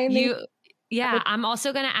say I'm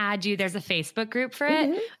also going to add you. There's a Facebook group for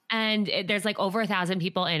it and there's like over 1,000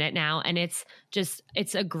 people in it now. And it's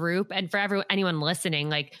a group. And for anyone listening,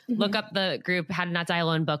 like look up the group, How to Not Die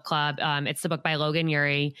Alone Book Club. It's the book by Logan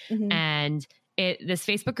Ury. And this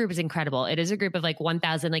Facebook group is incredible. It is a group of like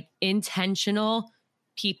 1,000 like intentional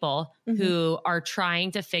people who are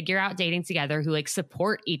trying to figure out dating together, who like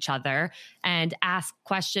support each other and ask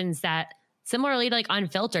questions that similarly like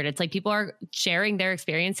Unfiltered. It's like people are sharing their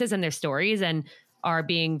experiences and their stories and are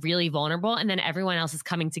being really vulnerable. And then everyone else is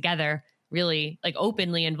coming together really like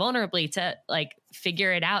openly and vulnerably to like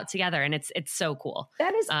figure it out together. And it's so cool.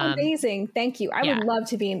 That is amazing. Thank you. I would love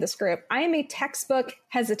to be in this group. I am a textbook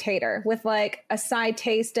hesitator with like a side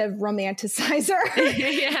taste of romanticizer.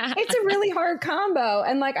 It's a really hard combo.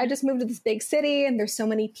 And like, I just moved to this big city and there's so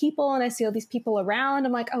many people and I see all these people around.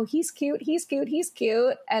 I'm like, oh, he's cute. He's cute. He's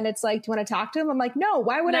cute. And it's like, do you want to talk to him? I'm like, no,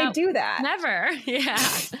 why would I do that? Never. Yeah.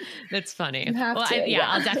 That's funny.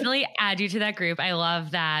 I'll definitely add you to that group. I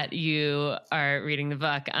love that you are reading the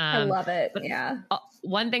book. I love it.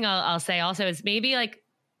 One thing I'll say also is maybe like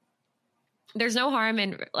there's no harm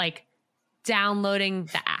in like downloading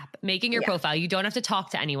the app, making your profile. You don't have to talk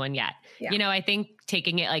to anyone yet. You know, I think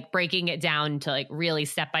taking it, like breaking it down to like really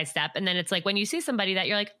step by step. And then it's like when you see somebody that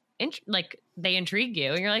you're like, they intrigue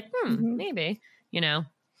you and you're like, maybe, you know?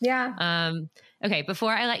 Yeah. Okay.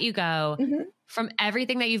 Before I let you go, from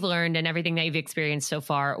everything that you've learned and everything that you've experienced so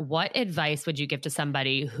far, what advice would you give to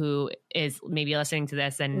somebody who is maybe listening to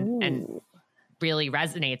this and really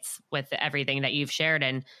resonates with everything that you've shared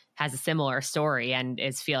and has a similar story and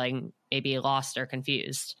is feeling maybe lost or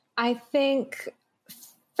confused? I think,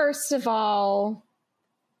 first of all,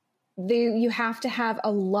 you have to have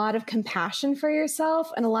a lot of compassion for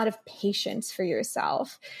yourself and a lot of patience for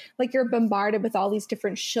yourself. Like you're bombarded with all these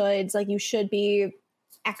different shoulds. Like you should be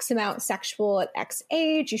X amount sexual at X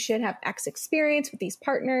age. You should have X experience with these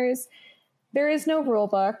partners. There is no rule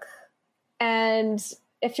book. And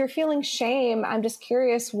if you're feeling shame, I'm just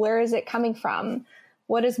curious, where is it coming from?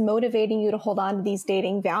 What is motivating you to hold on to these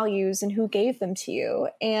dating values and who gave them to you?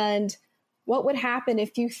 And what would happen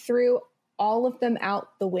if you threw all of them out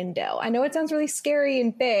the window? I know it sounds really scary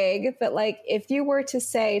and big, but like if you were to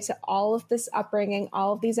say to all of this upbringing,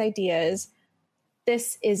 all of these ideas,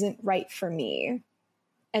 this isn't right for me.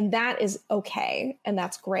 And that is okay. And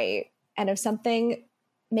that's great. And if something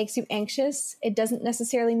makes you anxious, it doesn't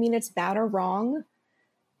necessarily mean it's bad or wrong.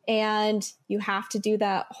 And you have to do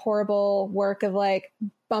that horrible work of like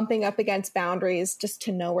bumping up against boundaries just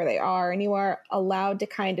to know where they are. And you are allowed to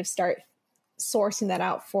kind of start sourcing that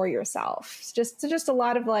out for yourself. It's just a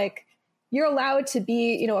lot of like, you're allowed to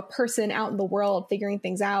be, you know, a person out in the world figuring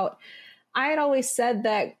things out. I had always said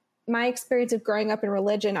that my experience of growing up in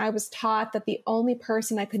religion, I was taught that the only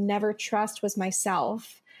person I could never trust was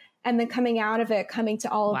myself. And then coming out of it, coming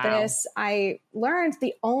to all of this, I learned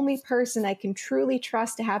the only person I can truly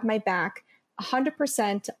trust to have my back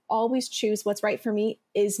 100%, to always choose what's right for me,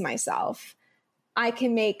 is myself. I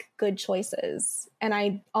can make good choices. And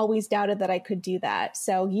I always doubted that I could do that.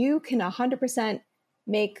 So you can 100%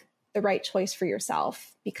 make the right choice for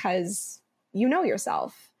yourself because you know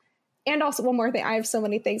yourself. And also one more thing. I have so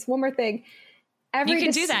many things. One more thing. You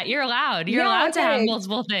can do that. You're allowed. You're allowed to have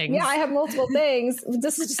multiple things. Yeah, I have multiple things.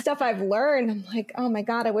 This is just stuff I've learned. I'm like, oh my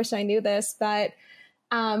God, I wish I knew this. But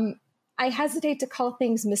I I hesitate to call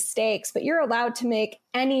things mistakes, but you're allowed to make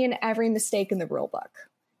any and every mistake in the rule book.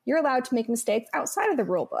 You're allowed to make mistakes outside of the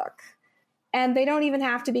rule book. And they don't even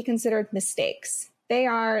have to be considered mistakes. They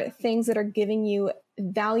are things that are giving you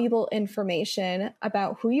valuable information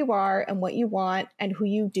about who you are and what you want and who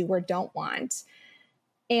you do or don't want.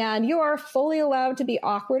 And you are fully allowed to be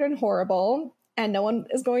awkward and horrible, and no one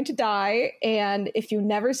is going to die. And if you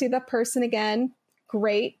never see that person again,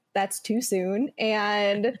 great, that's too soon.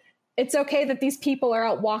 And it's okay that these people are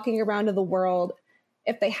out walking around in the world.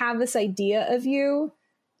 If they have this idea of you,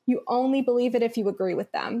 you only believe it if you agree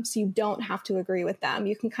with them. So you don't have to agree with them.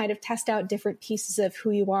 You can kind of test out different pieces of who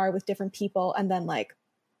you are with different people and then like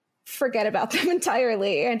forget about them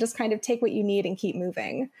entirely and just kind of take what you need and keep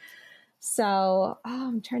moving. So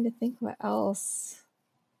I'm trying to think what else.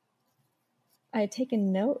 I had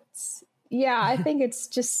taken notes. Yeah, I think it's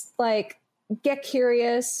just like get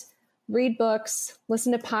curious, read books,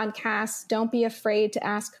 listen to podcasts. Don't be afraid to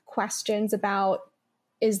ask questions about,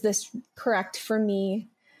 is this correct for me?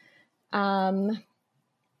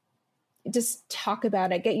 Just talk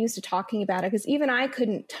about it, get used to talking about it. Because even I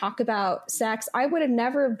couldn't talk about sex. I would have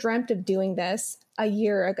never dreamt of doing this a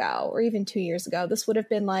year ago or even 2 years ago. This would have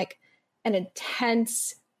been like an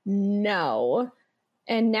intense no.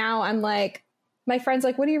 And now I'm like, my friend's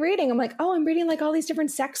like, what are you reading? I'm like, oh, I'm reading like all these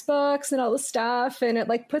different sex books and all this stuff. And it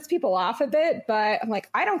like puts people off a bit, but I'm like,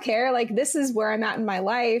 I don't care. Like, this is where I'm at in my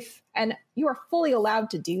life. And you are fully allowed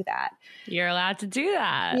to do that. You're allowed to do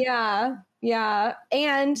that. Yeah. Yeah.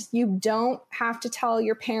 And you don't have to tell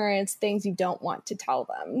your parents things you don't want to tell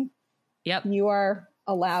them. Yep. You are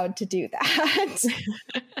allowed to do that.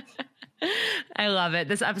 I love it.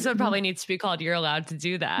 This episode probably needs to be called "You're Allowed to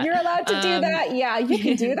Do That." You're allowed to do that. Yeah, you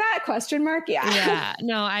can do that? Question mark. Yeah. Yeah.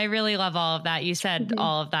 No, I really love all of that. You said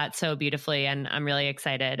all of that so beautifully, and I'm really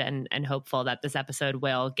excited and hopeful that this episode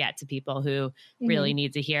will get to people who really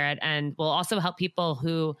need to hear it, and will also help people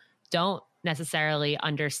who don't necessarily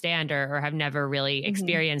understand or have never really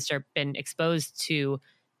experienced or been exposed to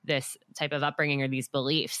this type of upbringing or these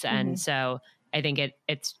beliefs. And so I think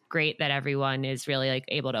it's great that everyone is really like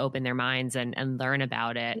able to open their minds and learn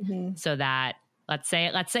about it, so that let's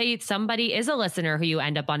say somebody is a listener who you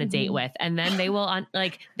end up on a date with, and then they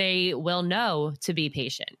will know to be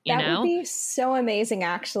patient. That would be so amazing.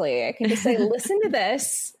 Actually, I can just say, listen to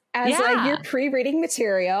this as like your pre-reading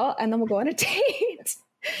material, and then we'll go on a date.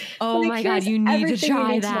 Oh my God, you need to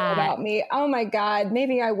try that. About me. Oh my God,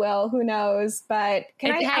 maybe I will. Who knows? But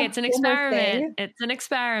it's an experiment. It's an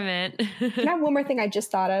experiment. Can I have one more thing I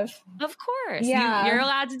just thought of? Of course. Yeah. You're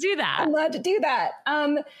allowed to do that. I'm allowed to do that.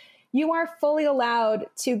 You are fully allowed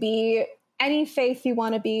to be any faith you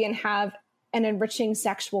want to be and have an enriching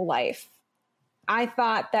sexual life. I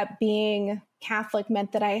thought that being Catholic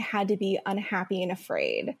meant that I had to be unhappy and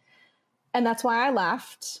afraid. And that's why I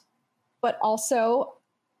left. But also,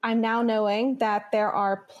 I'm now knowing that there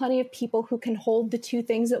are plenty of people who can hold the two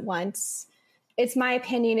things at once. It's my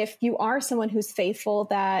opinion, if you are someone who's faithful,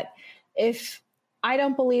 that if I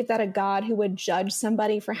don't believe that a God who would judge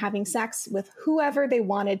somebody for having sex with whoever they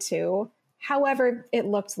wanted to, however it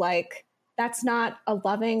looked like, that's not a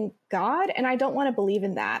loving God. And I don't want to believe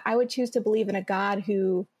in that. I would choose to believe in a God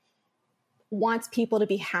who wants people to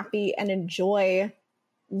be happy and enjoy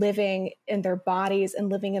living in their bodies and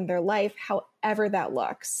living in their life, however that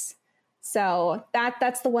looks. So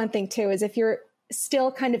that's the one thing too, is if you're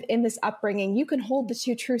still kind of in this upbringing, you can hold the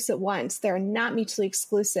two truths at once. They're not mutually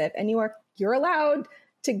exclusive, and you're allowed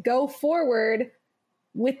to go forward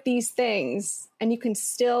with these things, and you can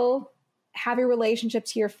still have a relationship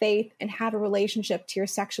to your faith and have a relationship to your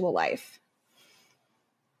sexual life.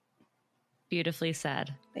 Beautifully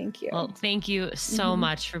said. Thank you. Well, thank you so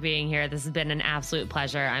much for being here. This has been an absolute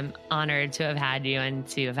pleasure. I'm honored to have had you and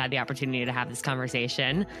to have had the opportunity to have this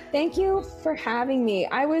conversation. Thank you for having me.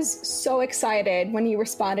 I was so excited when you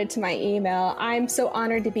responded to my email. I'm so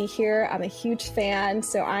honored to be here. I'm a huge fan.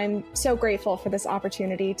 So I'm so grateful for this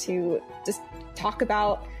opportunity to just talk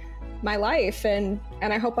about my life. And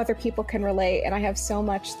I hope other people can relate. And I have so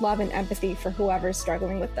much love and empathy for whoever's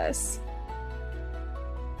struggling with this.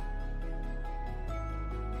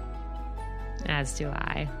 As do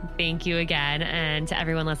I. Thank you again. And to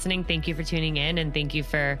everyone listening, thank you for tuning in, and thank you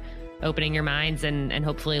for opening your minds and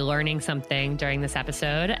hopefully learning something during this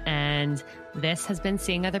episode. And this has been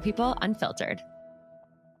Seeing Other People Unfiltered.